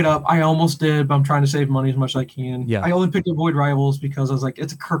didn't pick it up. I almost did, but I'm trying to save money as much as I can. Yeah. I only picked up Void Rivals because I was like,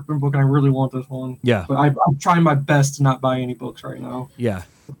 it's a Kirkman book, and I really want this one. Yeah. But I'm trying my best to not buy any books right now. Yeah.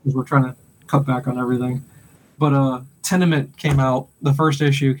 Because we're trying to cut back on everything. But Tenement came out. The first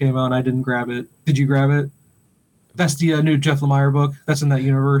issue came out, and I didn't grab it. Did you grab it? That's the new Jeff Lemire book. That's in that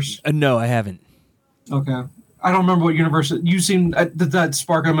universe. No, I haven't. Okay. I don't remember what universe. You seem did that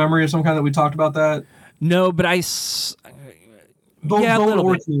spark a memory of some kind that we talked about that? No, but Bone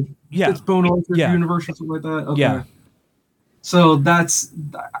Orchard. Bit. Yeah. It's Bone Orchard universe or something like that. Okay. Yeah. So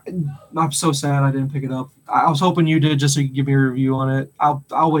I'm so sad I didn't pick it up. I was hoping you did just so you could give me a review on it.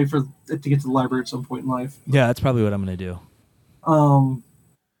 I'll wait for it to get to the library at some point in life. Yeah, that's probably what I'm gonna do. And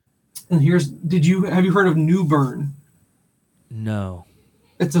have you heard of New Burn? No.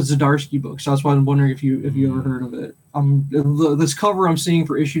 It's a Zdarsky book, so that's why I'm wondering if you ever heard of it. This cover I'm seeing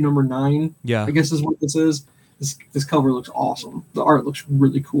for issue number 9. Yeah. I guess is what this is. This cover looks awesome. The art looks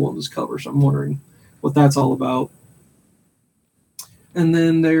really cool on this cover, so I'm wondering what that's all about. And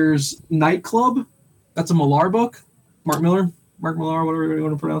then there's Nightclub. That's a Millar book. Mark Millar, whatever you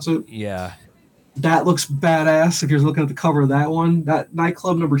want to pronounce it. Yeah. That looks badass if you're looking at the cover of that one. That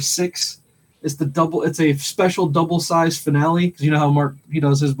Nightclub number 6 is it's a special double-sized finale, because you know how Mark, he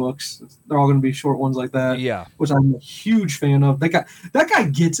does his books. They're all going to be short ones like that. Yeah. Which I'm a huge fan of. That guy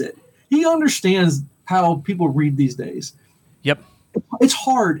gets it. He understands how people read these days. Yep. It's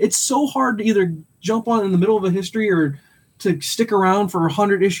hard. It's so hard to either jump on in the middle of a history or to stick around for a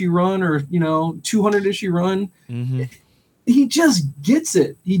 100-issue run or 200-issue run. Mm-hmm. He just gets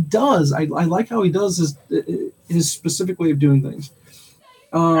it. He does. I like how he does his specific way of doing things.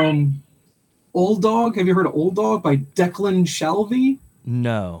 Old Dog. Have you heard of Old Dog by Declan Shalvey?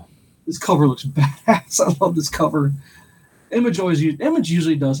 No. This cover looks badass. I love this cover. Image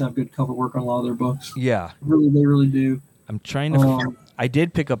usually does have good cover work on a lot of their books. Yeah. They really do. I'm trying to. I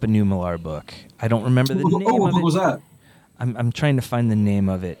did pick up a new Millar book. I don't remember the name of it. What was that? I'm trying to find the name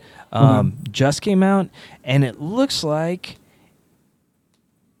of it. Just came out, and it looks like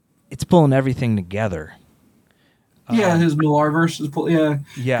it's pulling everything together. Yeah, his Millarverse is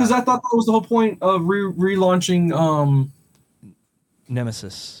yeah. Because I thought that was the whole point of relaunching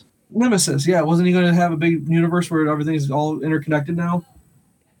Nemesis. Nemesis. Yeah, wasn't he going to have a big universe where everything's all interconnected now?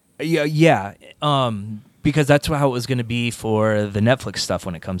 Yeah. Because that's how it was going to be for the Netflix stuff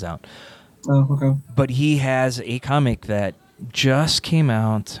when it comes out. Oh, okay. But he has a comic that just came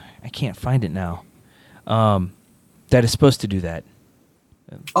out. I can't find it now. That is supposed to do that.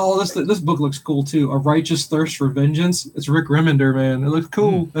 Oh, this book looks cool too. A Righteous Thirst for Vengeance. It's Rick Remender, man. It looks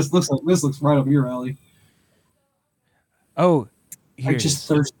cool. This looks right up your alley. Oh, Righteous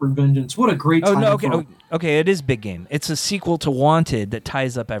Thirst for Vengeance. What a great title. Oh, no, okay. It is Big Game. It's a sequel to Wanted that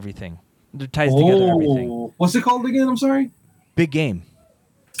ties up everything. It ties together everything. What's it called again? I'm sorry. Big Game.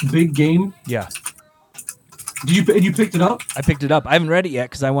 Big Game. Yeah. You picked it up? I picked it up. I haven't read it yet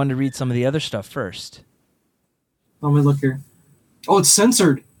because I wanted to read some of the other stuff first. Let me look here. Oh, it's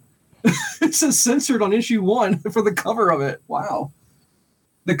censored. It says censored on issue 1 for the cover of it. Wow.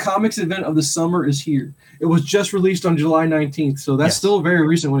 The comics event of the summer is here. It was just released on July 19th, so that's still very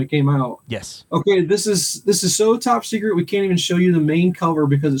recent when it came out. Yes. Okay, this is so top secret we can't even show you the main cover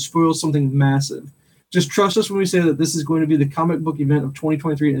because it spoils something massive. Just trust us when we say that this is going to be the comic book event of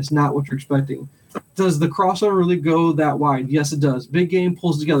 2023 and it's not what you're expecting. Does the crossover really go that wide? Yes, it does. Big Game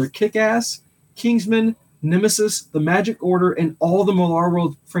pulls together Kick-Ass, Kingsman, Nemesis, the Magic Order, and all the Millar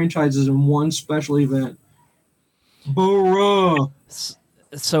World franchises in one special event. Bruh.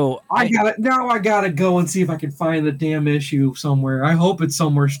 So I gotta go and see if I can find the damn issue somewhere. I hope it's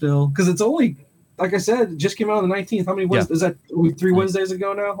somewhere still because it's only, like I said, it just came out on the 19th. How many Wednesdays? Is that 3 Wednesdays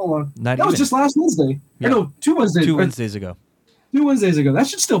ago now? Hold on. That was just last Wednesday. Yeah. No, 2 Wednesdays. 2 Wednesdays ago. 2 Wednesdays ago. That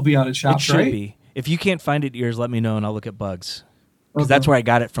should still be out at shops, right? It should be. If you can't find it, yours, let me know and I'll look at Bugs because that's where I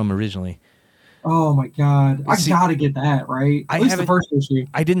got it from originally. Oh my god! I gotta get that right. At least the first issue.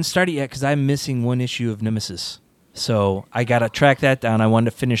 I didn't start it yet because I'm missing one issue of Nemesis. So I gotta track that down. I wanted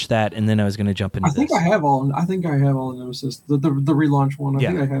to finish that, and then I was gonna jump into. I think I have all the Nemesis, the relaunch one. I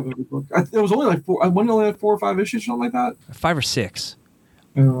think I have every book. It was only like 4. I only had 4 or 5 issues, something like that. 5 or 6.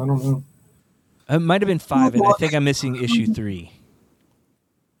 Oh, I don't know. It might have been 5, and I think I'm missing issue 3.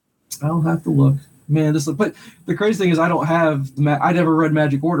 I'll have to look, man. But the crazy thing is, I don't have. I never read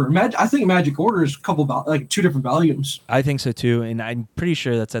Magic Order. I think Magic Order is a couple like 2 different volumes. I think so too, and I'm pretty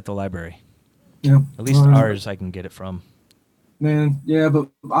sure that's at the library. Yeah, at least ours I can get it from. Man, yeah, but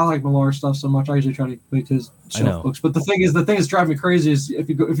I like Millar stuff so much. I usually try to make his shelf books. But the thing that's driving me crazy is if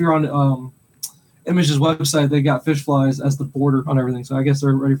you're on Image's website, they got fish flies as the border on everything. So I guess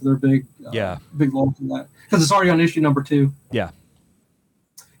they're ready for their big launch in that because it's already on issue number 2. Yeah.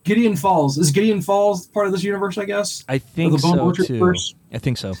 Gideon Falls is Gideon Falls part of this universe? I guess I think so too. Universe? I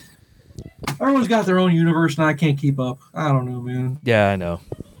think so. Everyone's got their own universe, and I can't keep up. I don't know, man. Yeah, I know.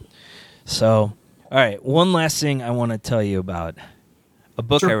 So, all right, one last thing I want to tell you about. A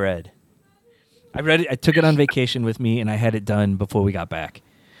book I read. I read it. I took it on vacation with me, and I had it done before we got back.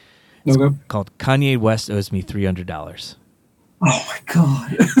 It's called Kanye West Owes Me $300. Oh, my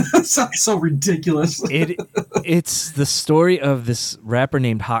God. That sounds so ridiculous. It's the story of this rapper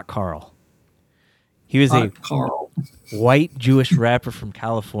named Hot Carl. He was a white Jewish rapper from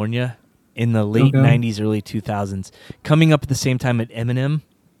California in the late 90s, early 2000s, coming up at the same time at Eminem.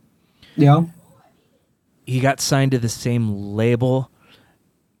 Yeah. He got signed to the same label,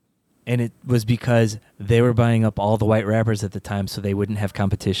 and it was because they were buying up all the white rappers at the time so they wouldn't have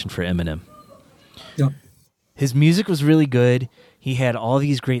competition for Eminem. Yeah. His music was really good. He had all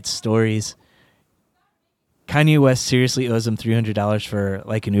these great stories. Kanye West seriously owes him $300 for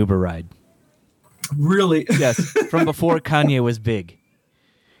like an Uber ride. Really? Yes, from before Kanye was big.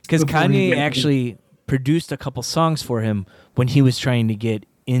 Because Kanye actually produced a couple songs for him when he was trying to get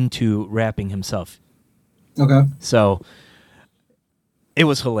into rapping himself. Okay. So it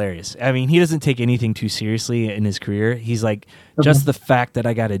was hilarious. I mean, he doesn't take anything too seriously in his career. He's like, just the fact that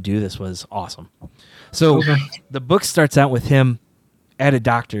I got to do this was awesome. So the book starts out with him at a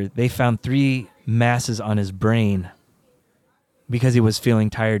doctor. They found 3 masses on his brain because he was feeling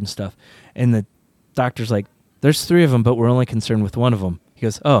tired and stuff. And the doctor's like, there's 3 of them, but we're only concerned with 1 of them. He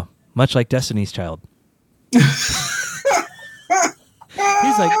goes, oh, much like Destiny's Child.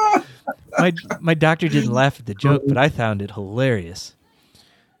 He's like, my doctor didn't laugh at the joke, but I found it hilarious.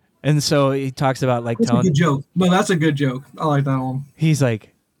 And so he talks about like telling. That's a good joke. No, that's a good joke. I like that one. He's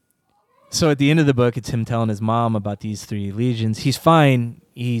like, so at the end of the book, it's him telling his mom about these 3 legions. He's fine.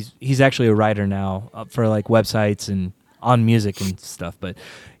 He's actually a writer now for like websites and on music and stuff. But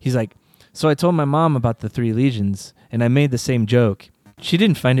he's like, so I told my mom about the 3 legions, and I made the same joke. She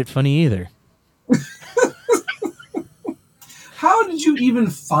didn't find it funny either. How did you even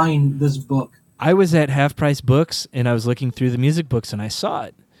find this book? I was at Half Price Books, and I was looking through the music books, and I saw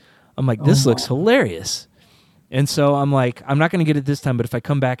it. I'm like, this looks hilarious. And so I'm like, I'm not going to get it this time, but if I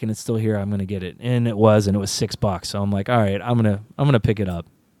come back and it's still here, I'm going to get it. And it was $6. So I'm like, all right, I'm gonna pick it up.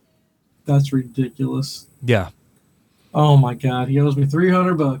 That's ridiculous. Yeah. Oh my God, he owes me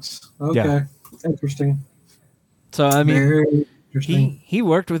 $300. Okay, Yeah. Interesting. So I mean, very interesting. He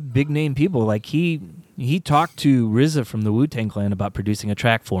worked with big name people. Like he talked to RZA from the Wu-Tang Clan about producing a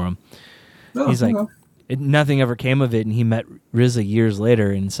track for him. Oh, he's like, nothing ever came of it, and he met RZA years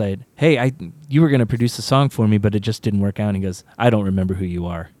later and said, "Hey, you were going to produce a song for me, but it just didn't work out." And he goes, "I don't remember who you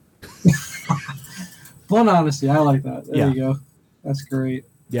are." Blunt honesty, I like that. There Yeah. you go. That's great.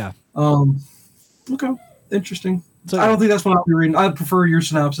 Yeah. Okay, interesting. So, I don't think that's what I'll be reading. I prefer your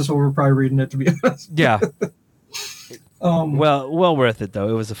synopsis over probably reading it, to be honest. Yeah. Well worth it though.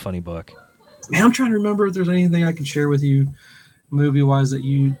 It was a funny book. Man, I'm trying to remember if there's anything I can share with you, movie-wise,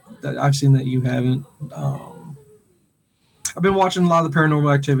 that I've seen that you haven't. I've been watching a lot of the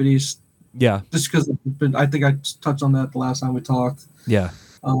Paranormal Activities. Yeah. Just because I think I touched on that the last time we talked. Yeah.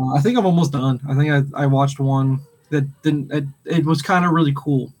 I think I'm almost done. I think I watched one that didn't. It was kind of really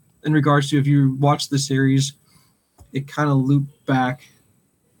cool in regards to if you watch the series, it kind of looped back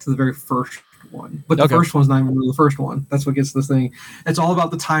to the very first one. But the first one's not even really the first one. That's what gets this thing. It's all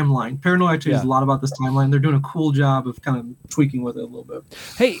about the timeline. Paranormal Activity is a lot about this timeline. They're doing a cool job of kind of tweaking with it a little bit.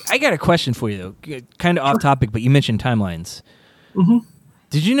 Hey, I got a question for you, though. Kind of off topic, but you mentioned timelines. Mm-hmm.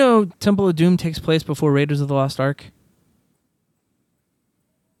 Did you know Temple of Doom takes place before Raiders of the Lost Ark?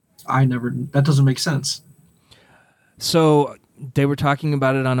 That doesn't make sense. So they were talking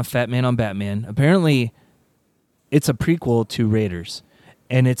about it on a Fat Man on Batman. Apparently, it's a prequel to Raiders,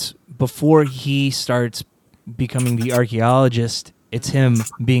 and it's before he starts becoming the archaeologist. It's him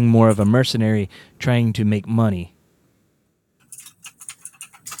being more of a mercenary trying to make money.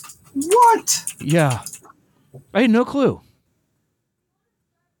 What? Yeah. I had no clue.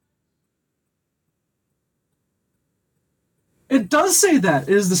 It does say that.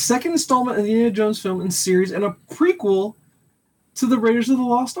 It is the second installment in the Indiana Jones film and series and a prequel to the Raiders of the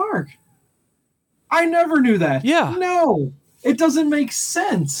Lost Ark. I never knew that. Yeah. No. It doesn't make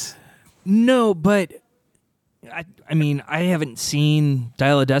sense. No, but I mean, I haven't seen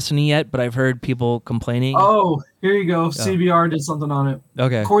Dial of Destiny yet, but I've heard people complaining. Oh, here you go. CBR did something on it.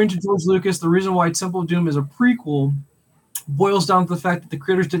 Okay. According to George Lucas, the reason why Temple of Doom is a prequel boils down to the fact that the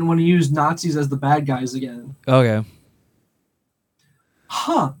creators didn't want to use Nazis as the bad guys again. Okay.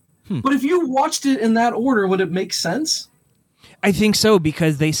 Huh. But if you watched it in that order, would it make sense? I think so,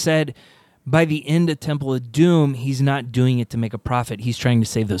 because they said by the end of Temple of Doom, he's not doing it to make a profit. He's trying to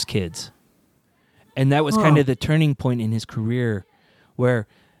save those kids. And that was kind of the turning point in his career where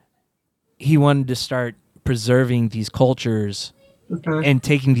he wanted to start preserving these cultures and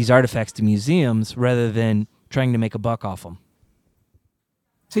taking these artifacts to museums rather than trying to make a buck off them.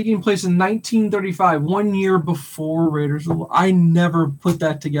 Taking place in 1935, 1 year before Raiders. I never put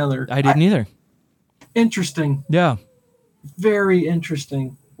that together. I didn't either. Interesting. Yeah. Very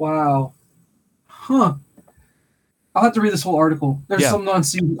interesting. Wow. Huh. I'll have to read this whole article. There's something on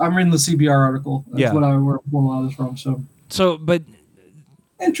I'm reading the CBR article. That's what I where a lot of this from. But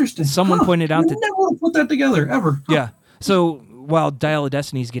interesting. Someone pointed out that never would have put that together ever. Yeah. So while Dial of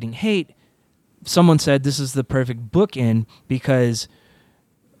Destiny is getting hate, someone said this is the perfect bookend because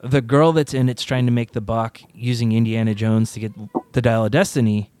the girl that's in it's trying to make the buck using Indiana Jones to get the Dial of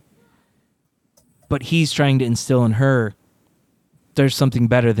Destiny, but he's trying to instill in her there's something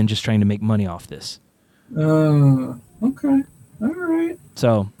better than just trying to make money off this. Okay. All right.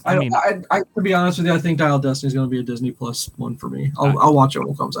 So, I mean, to be honest with you, I think Dial of Destiny is going to be a Disney Plus one for me. I'll watch it when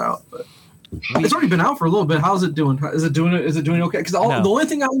it comes out, but it's already been out for a little bit. How's it doing? Is it doing okay? Because the only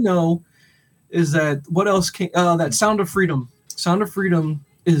thing I know is that what else came, that Sound of Freedom. Sound of Freedom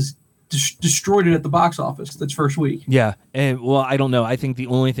is destroyed it at the box office its first week. Yeah. And well, I don't know. I think the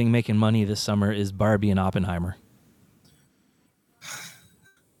only thing making money this summer is Barbie and Oppenheimer.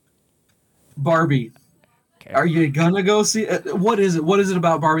 Barbie. Okay. Are you gonna go see it? What is it? What is it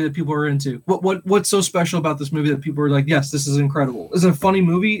about Barbie that people are into? What's so special about this movie that people are like, yes, this is incredible? Is it a funny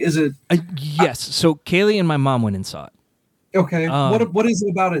movie? Is it? Yes. So Kaylee and my mom went and saw it. Okay. What is it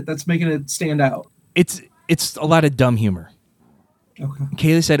about it that's making it stand out? It's a lot of dumb humor. Okay.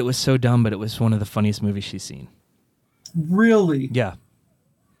 Kaylee said it was so dumb, but it was one of the funniest movies she's seen. Really? Yeah.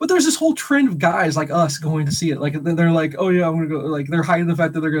 But there's this whole trend of guys like us going to see it. Like they're like, oh yeah, I'm gonna go. Like they're hiding the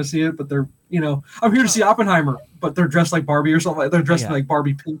fact that they're gonna see it, but they're, I'm here to see Oppenheimer, but they're dressed like Barbie or something. They're dressed in like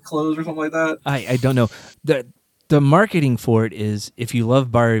Barbie pink clothes or something like that. I don't know. The marketing for it is, if you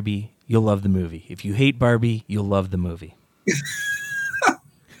love Barbie, you'll love the movie. If you hate Barbie, you'll love the movie.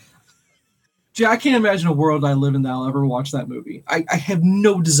 Jay, I can't imagine a world I live in that I'll ever watch that movie. I have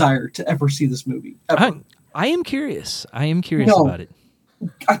no desire to ever see this movie. Ever. I am curious. I am curious about it.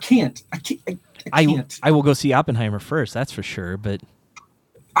 I can't. I can't. I will go see Oppenheimer first, that's for sure, but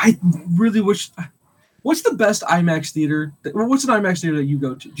I really wish... What's the best IMAX theater? What's an IMAX theater that you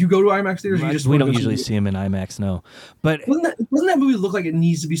go to? Do you go to IMAX theaters? We don't usually see them in IMAX, no. But doesn't that movie look like it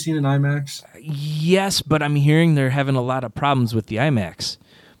needs to be seen in IMAX? Yes, but I'm hearing they're having a lot of problems with the IMAX.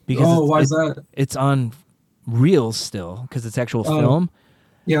 Because why is that? It's on reels still, because it's actual film.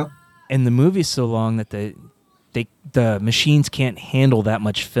 Yeah. And the movie's so long that the machines can't handle that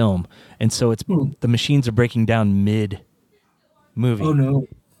much film. And so it's the machines are breaking down mid-movie. Oh, no.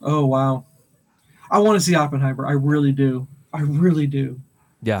 Oh, wow. I want to see Oppenheimer. I really do. I really do.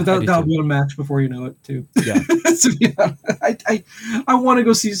 Yeah, but that'll be a match before you know it, too. Yeah. So, yeah, I want to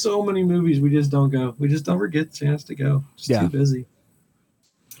go see so many movies. We just don't go. We just never get the chance to go. Just too busy.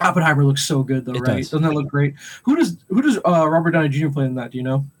 Oppenheimer looks so good, though, right? Doesn't that look great? Who does Robert Downey Jr. play in that? Do you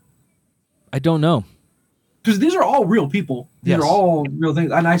know? I don't know. Because these are all real people. These are all real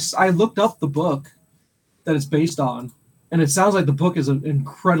things. And I looked up the book that it's based on. And it sounds like the book is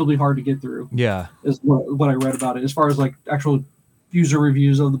incredibly hard to get through. Yeah. Is what I read about it, as far as like actual user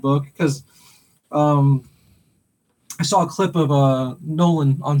reviews of the book. Because I saw a clip of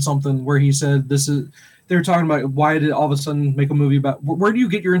Nolan on something where he said they were talking about why did all of a sudden make a movie about, where do you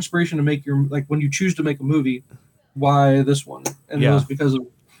get your inspiration to make your, like when you choose to make a movie, why this one? And it was because of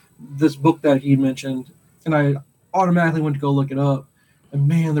this book that he mentioned. And I automatically went to go look it up. And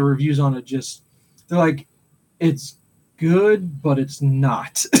man, the reviews on it they're like, it's good, but it's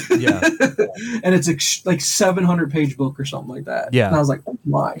not. Yeah. And it's like 700-page book or something like that. Yeah. And I was like, oh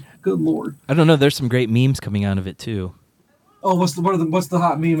my, good Lord. I don't know. There's some great memes coming out of it too. Oh, what's the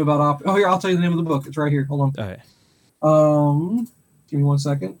hot meme about Oh, here, I'll tell you the name of the book. It's right here. Hold on. All right. Give me 1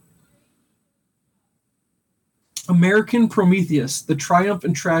 second. American Prometheus: The Triumph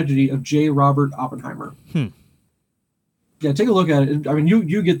and Tragedy of J. Robert Oppenheimer. Yeah, take a look at it. I mean,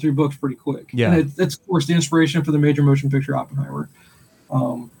 you get through books pretty quick. Yeah. And it's, of course, the inspiration for the major motion picture Oppenheimer.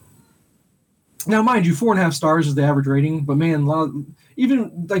 Now, mind you, 4.5 stars is the average rating, but man,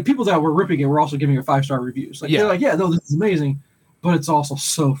 even like people that were ripping it were also giving it 5-star reviews. Like they're like, yeah, no, this is amazing, but it's also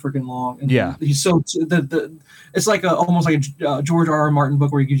so freaking long. And he's so it's like almost like a George R.R. Martin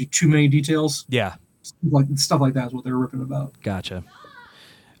book where he gives you too many details. Yeah, like stuff like that is what they were ripping about. Gotcha.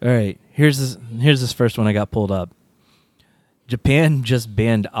 All right, here's this first one I got pulled up. Japan just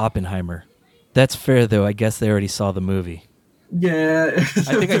banned Oppenheimer. That's fair though. I guess they already saw the movie. Yeah, I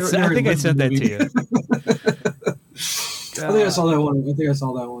think I sent that to you. I think I saw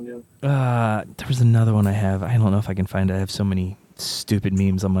that one. Yeah. There was another one I have. I don't know if I can find it. I have so many stupid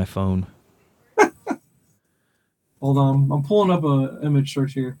memes on my phone. Hold on, I'm pulling up a image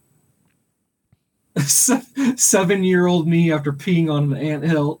search here. 7-year-old me after peeing on an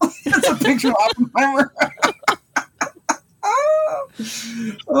anthill. That's a picture of Oppenheimer.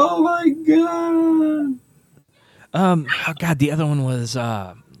 Oh my god. Oh god, the other one was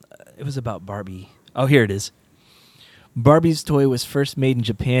it was about Barbie. Oh, here it is. Barbie's toy was first made in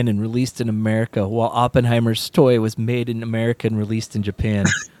Japan and released in America, while Oppenheimer's toy was made in America and released in Japan.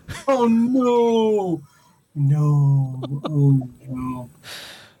 Oh no. No. Oh no.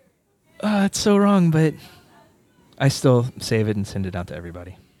 It's so wrong, but I still save it and send it out to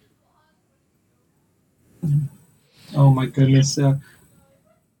everybody. Oh my goodness.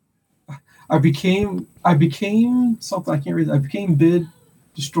 I became something I can't read. I became Bid,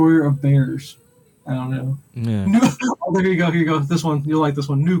 Destroyer of Bears. I don't know. Yeah. Oh, here you go. Here you go. This one. You'll like this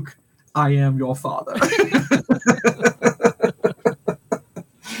one. Nuke. I am your father.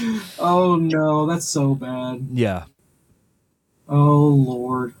 Oh no, that's so bad. Yeah. Oh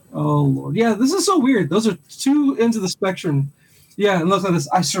Lord. Oh Lord. Yeah, this is so weird. Those are two ends of the spectrum. Yeah, and look at this.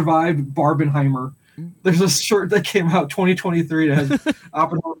 I survived Barbenheimer. There's a shirt that came out 2023 that has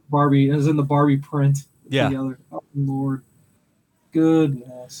Oppenheimer Barbie and is in the Barbie print together. Oh Lord.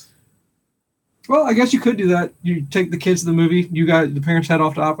 Goodness. Well, I guess you could do that. You take the kids to the movie. The parents head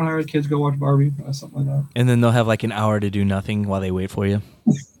off to Oppenheimer. The kids go watch Barbie. Something like that. And then they'll have like an hour to do nothing while they wait for you.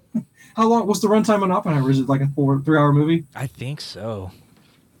 How long? What's the runtime on Oppenheimer? Is it like a 3-hour movie? I think so.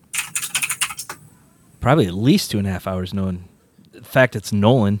 Probably at least 2.5 hours. Knowing the fact it's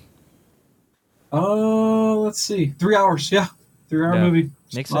Nolan. Let's see. 3 hours. Yeah, 3-hour movie.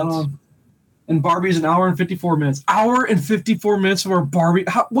 Makes sense. And Barbie's an hour and 54 minutes. Hour and 54 minutes for a Barbie.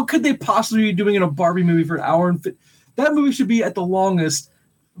 What could they possibly be doing in a Barbie movie for an hour and that movie should be at the longest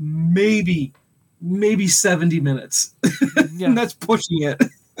maybe maybe 70 minutes. Yeah. And that's pushing it.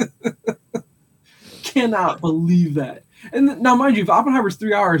 Cannot believe that. And now, mind you, if Oppenheimer's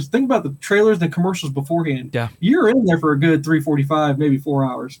 3 hours, think about the trailers and the commercials beforehand. Yeah. You're in there for a good 3:45, maybe 4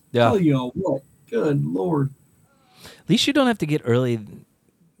 hours. Yeah. Tell you what. Good Lord. At least you don't have to get early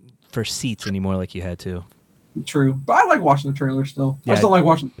for seats anymore like you had to. True. But I like watching the trailer still. Yeah. I still like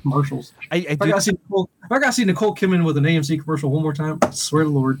watching the commercials. If I gotta see Nicole Kidman with an AMC commercial one more time, I swear to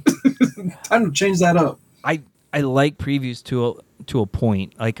Lord. Time to change that up. I like previews to a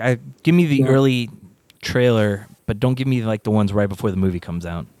point. Like, give me the early trailer, but don't give me like the ones right before the movie comes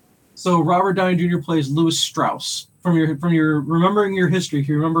out. So Robert Downey Jr. plays Louis Strauss. From your remembering your history,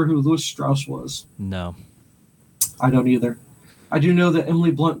 can you remember who Louis Strauss was? No. I don't either. I do know that Emily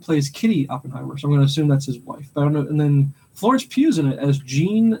Blunt plays Kitty Oppenheimer, so I'm going to assume that's his wife. But I don't know. And then Florence Pugh's in it as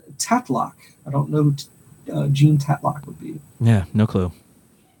Jean Tatlock. I don't know who Jean Tatlock would be. Yeah, no clue.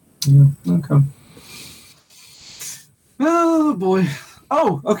 Yeah. Okay. Oh boy.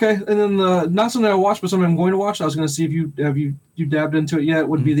 Oh, okay. And then not something I watched, but something I'm going to watch. I was going to see if you dabbed into it yet.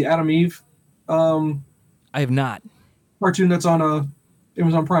 Would be the Adam Eve. I have not. Cartoon that's on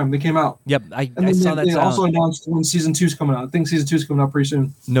Amazon Prime. They came out. Yep, I saw that. They also announced when season 2's coming out. I think season 2's coming out pretty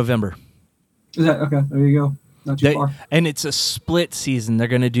soon. November. Is that okay? There you go. Not too far. And it's a split season. They're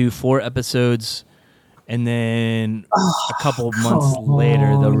going to do 4 episodes, and then a couple of months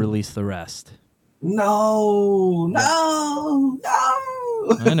later they'll release the rest. No. I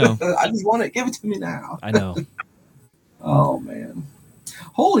know. I just want it. Give it to me now. I know. Oh man.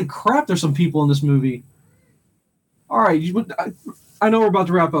 Holy crap! There's some people in this movie. All right, I know we're about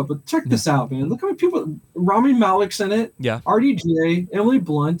to wrap up, but check this out, man. Look how many people. Rami Malek's in it. Yeah. RDJ, Emily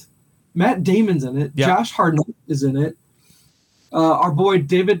Blunt, Matt Damon's in it. Yeah. Josh Hartnett is in it. Our boy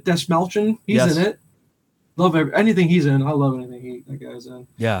David Dastmalchian, he's in it. Love anything he's in. I love anything that guy's in.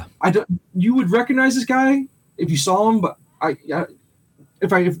 Yeah. You would recognize this guy if you saw him, but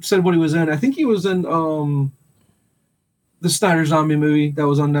if I said what he was in, I think he was in the Snyder Zombie movie that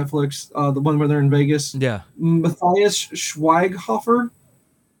was on Netflix, the one where they're in Vegas. Yeah. Matthias Schweighofer.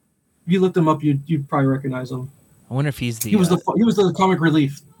 If you looked him up, you'd probably recognize him. I wonder if he's the he was the comic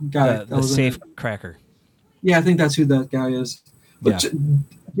relief guy. The safe cracker. Yeah, I think that's who that guy is. But Yeah.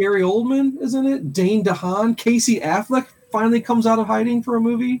 Gary Oldman is in it. Dane DeHaan. Casey Affleck finally comes out of hiding for a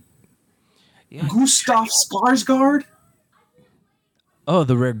movie. Yeah. Gustav Skarsgård. Oh,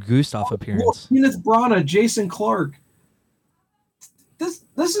 the rare Gustav appearance. Kenneth Branagh, Jason Clarke.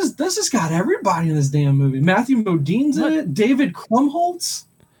 This has got everybody in this damn movie. Matthew Modine's in it. David Krumholtz.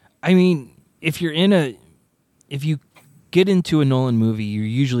 I mean, if you get into a Nolan movie, you're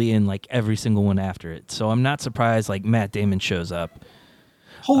usually in like every single one after it. So I'm not surprised like Matt Damon shows up.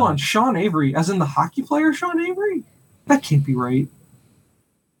 Hold on, Sean Avery, as in the hockey player Sean Avery? That can't be right.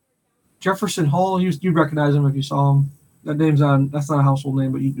 Jefferson Hall, you'd recognize him if you saw him. That name's that's not a household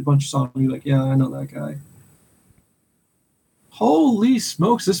name, but a bunch of saw him, you're like, yeah, I know that guy. Holy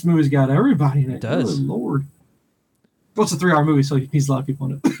smokes, this movie's got everybody in it. It does. Good Lord. Well, it's a 3-hour movie, so it needs a lot of people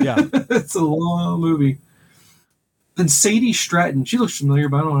in it. Yeah. It's a long movie. Then Sadie Stratton. She looks familiar,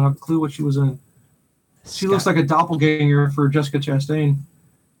 but I don't have a clue what she was in. She looks like a doppelganger for Jessica Chastain.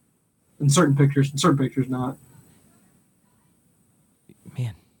 In certain pictures not.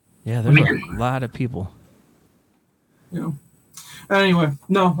 Man. Yeah, there's a lot of people. Yeah. Anyway,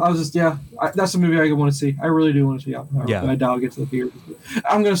 no, I was just, that's a movie I want to see. I really do want to see Oppenheimer. Yeah. I doubt I'll get to the theater.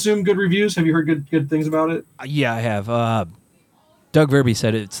 I'm going to assume good reviews. Have you heard good things about it? Yeah, I have. Doug Verby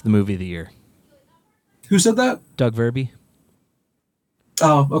said it's the movie of the year. Who said that? Doug Verby.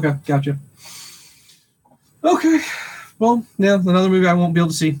 Oh, okay. Gotcha. Okay. Well, yeah, another movie I won't be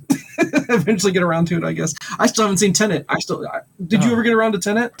able to see. Eventually get around to it, I guess. I still haven't seen Tenet. Did you ever get around to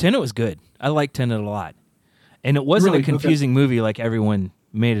Tenet? Tenet was good. I liked Tenet a lot. And it wasn't a confusing movie like everyone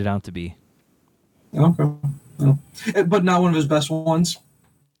made it out to be. Okay. Well, but not one of his best ones?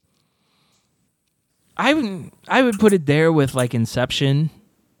 I would put it there with like Inception.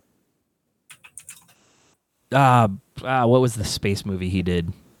 What was the space movie he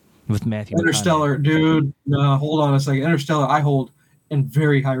did with Matthew McConaughey? Interstellar, dude. No, hold on a second. Interstellar, I hold in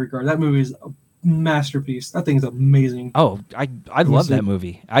very high regard. That movie is a masterpiece. That thing is amazing. Oh, I love that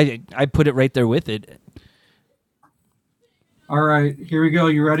movie. I put it right there with it. All right, here we go.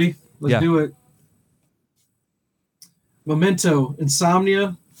 You ready? Let's do it. Memento,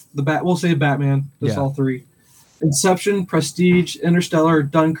 Insomnia, we'll say Batman. That's all 3. Inception, Prestige, Interstellar,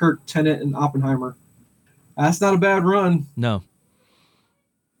 Dunkirk, Tenet, and Oppenheimer. That's not a bad run. No.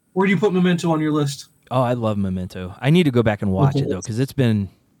 Where do you put Memento on your list? Oh, I love Memento. I need to go back and watch it though, because it's been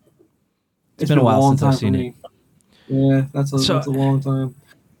a while since I've seen it. Yeah, that's a long time.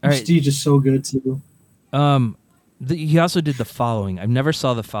 All right. Prestige is so good too. He also did The Following. I've never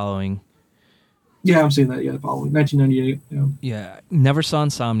saw The Following. Yeah, I'm seeing that. Yeah, The Following, 1998. Yeah. Yeah, never saw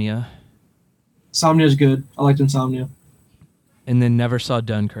Insomnia. Insomnia is good. I liked Insomnia. And then never saw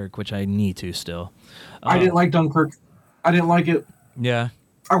Dunkirk, which I need to still. I didn't like Dunkirk. I didn't like it. Yeah.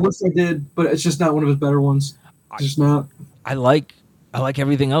 I wish I did, but it's just not one of his better ones. It's just not. I like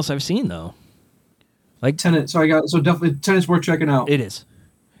everything else I've seen though. Like Tenet. So definitely Tenet's worth checking out. It is.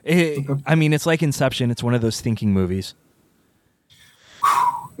 Okay. I mean, it's like Inception. It's one of those thinking movies.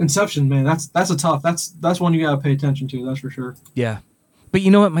 Inception, man, that's a tough. That's one you gotta pay attention to. That's for sure. Yeah, but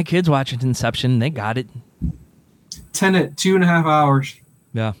you know what? My kids watching Inception. They got it. Tenet, 2.5 hours.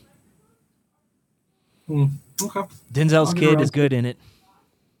 Yeah. Okay. Denzel's kid is good in it.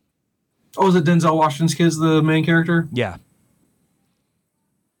 Oh, is it Denzel Washington's kid's the main character? Yeah.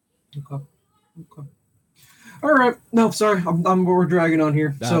 Okay. All right. No, sorry. We're dragging on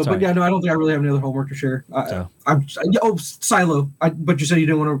here. That's but yeah, no, I don't think I really have any other homework to share. Silo. But you said you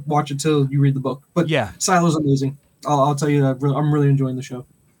didn't want to watch it till you read the book. But yeah, Silo's amazing. I'll tell you that I'm really enjoying the show.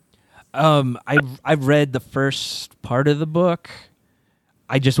 I've read the first part of the book.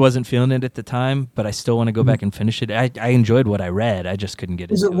 I just wasn't feeling it at the time, but I still want to go back and finish it. I enjoyed what I read. I just couldn't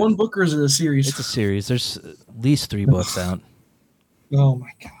get into it. Is it one book or is it a series? It's a series. There's at least 3 books out. Oh my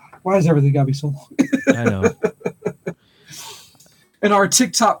god. Why is everything gotta be so long? I know. In our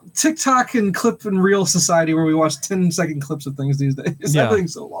TikTok and clip and reel society where we watch 10-second clips of things these days. Yeah.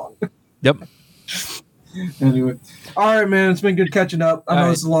 Everything's so long. Yep. Anyway. All right, man. It's been good catching up. I know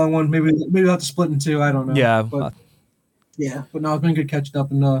It's a long one. Maybe we'll have to split in 2. I don't know. Yeah. But no, it's been good catching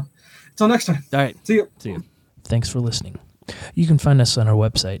up. And until next time. All right. See you. Thanks for listening. You can find us on our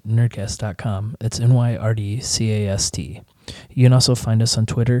website, Nyrdcast.com. It's NYRDCAST. You can also find us on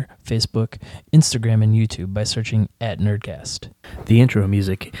Twitter, Facebook, Instagram, and YouTube by searching @Nyrdcast. The intro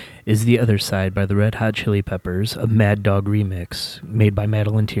music is The Other Side by the Red Hot Chili Peppers, a Mad Dog remix made by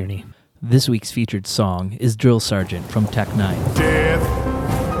Madeline Tierney. This week's featured song is Drill Sergeant from Tech 9.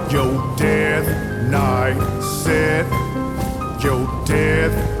 Death, yo, death, night, set, yo,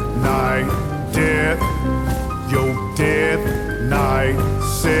 death, night, death, yo, death, night,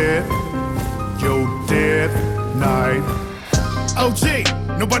 set, yo, death, night. OG,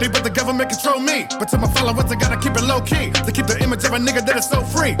 nobody but the government control me. But to my followers, I gotta keep it low key. To keep the image of a nigga that is so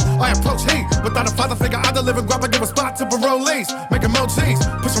free. I approach heat without a father figure. I deliver guap, I give a spot to parolees. Make emojis,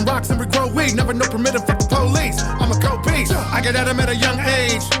 pushing rocks and regrow weed. Never no permitted, fuck the police. I'm a cold beast. I get at him at a young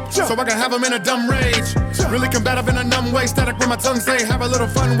age, so I can have him in a dumb rage. Really combative in a numb way. Static when my tongue say, have a little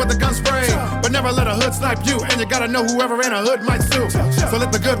fun with the gun spray. But never let a hood snipe you. And you gotta know whoever in a hood might sue. So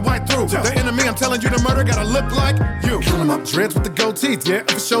let the good white through. The enemy I'm telling you to murder gotta look like you. Kill him up, dreads with the gold teeth, yeah,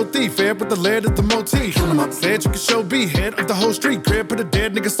 of a show thief, fair with the lead at the motif. Kill him up, said you can show B, head of the whole street, crib, put a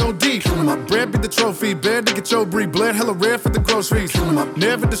dead nigga so deep. Kill him up, bread be the trophy, bed to get your breed, bled hella rare for the groceries. Kill him up,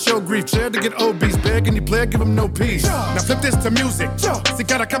 never to show grief, chair to get obese, begging you play, give him no peace. Now flip this to music,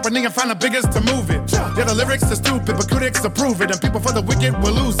 seek out a company and find the biggest to move it. Yeah, the lyrics are stupid, but critics approve it, and people for the wicked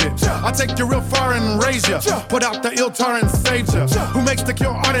will lose it. I'll take you real far and raise ya, put out the ill tar and save ya. Who makes the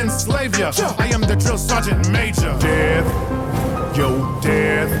cure art and slave ya? I am the drill sergeant major. Death, yo,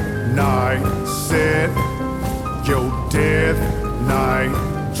 death, night, set, yo, death, night,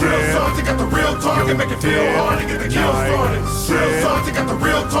 drill sergeant got the real target, make it feel hard to get the kill started. Drill sergeant got the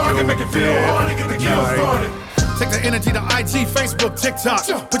real target, make it feel hard to get the kill started. Take the energy to IG, Facebook, TikTok.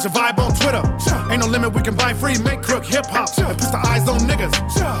 Put your vibe on Twitter. Ain't no limit, we can buy free, make crook hip-hop. And push the eyes on niggas.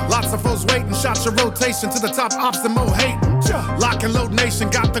 Lots of foes waiting, shots your rotation to the top, ops and mo hating. Lock and load nation,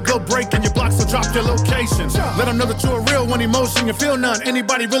 got to go breaking your block, so drop your location. Let them know that you're real when emotion, you feel none.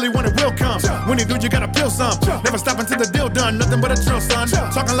 Anybody really want it will come. When you do, you gotta feel some. Never stop until the deal done, nothing but a drill, son.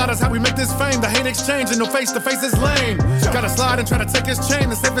 Talking loud is how we make this fame. The hate exchange and no face-to-face is lame. Gotta slide and try to take his chain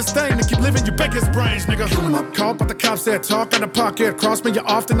and save his stain and keep living, you bake his brains, nigga. Call but the cops said, talk out of pocket. Cross me, you're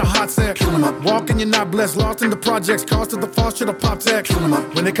off in the hot set. Walking, you're not blessed. Lost in the projects. Cost of the false, should've pop tech.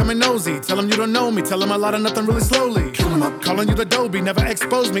 When they coming nosy, tell them you don't know me. Tell them a lot of nothing really slowly. Calling you the Dobie, never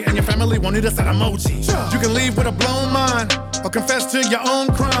expose me. And your family wanted us at emoji. You can leave with a blown mind or confess to your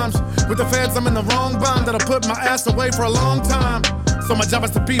own crimes. With the feds, I'm in the wrong bond. That'll put my ass away for a long time. So my job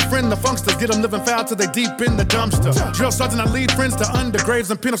is to befriend the funksters, get them living foul till they deep in the dumpster. Drill sergeant, I lead friends to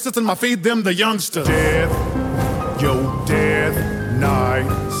undergraves and penal system, I feed them the youngsters. Death, yo, death, night,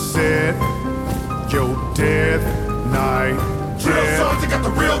 set, yo, death, night, drill sergeant got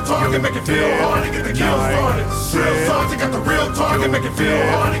the real target, make it feel hard to get the kill started. Drill sergeant got the real target, make it feel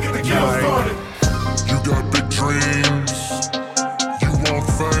hard to get the kill started. You got big dreams.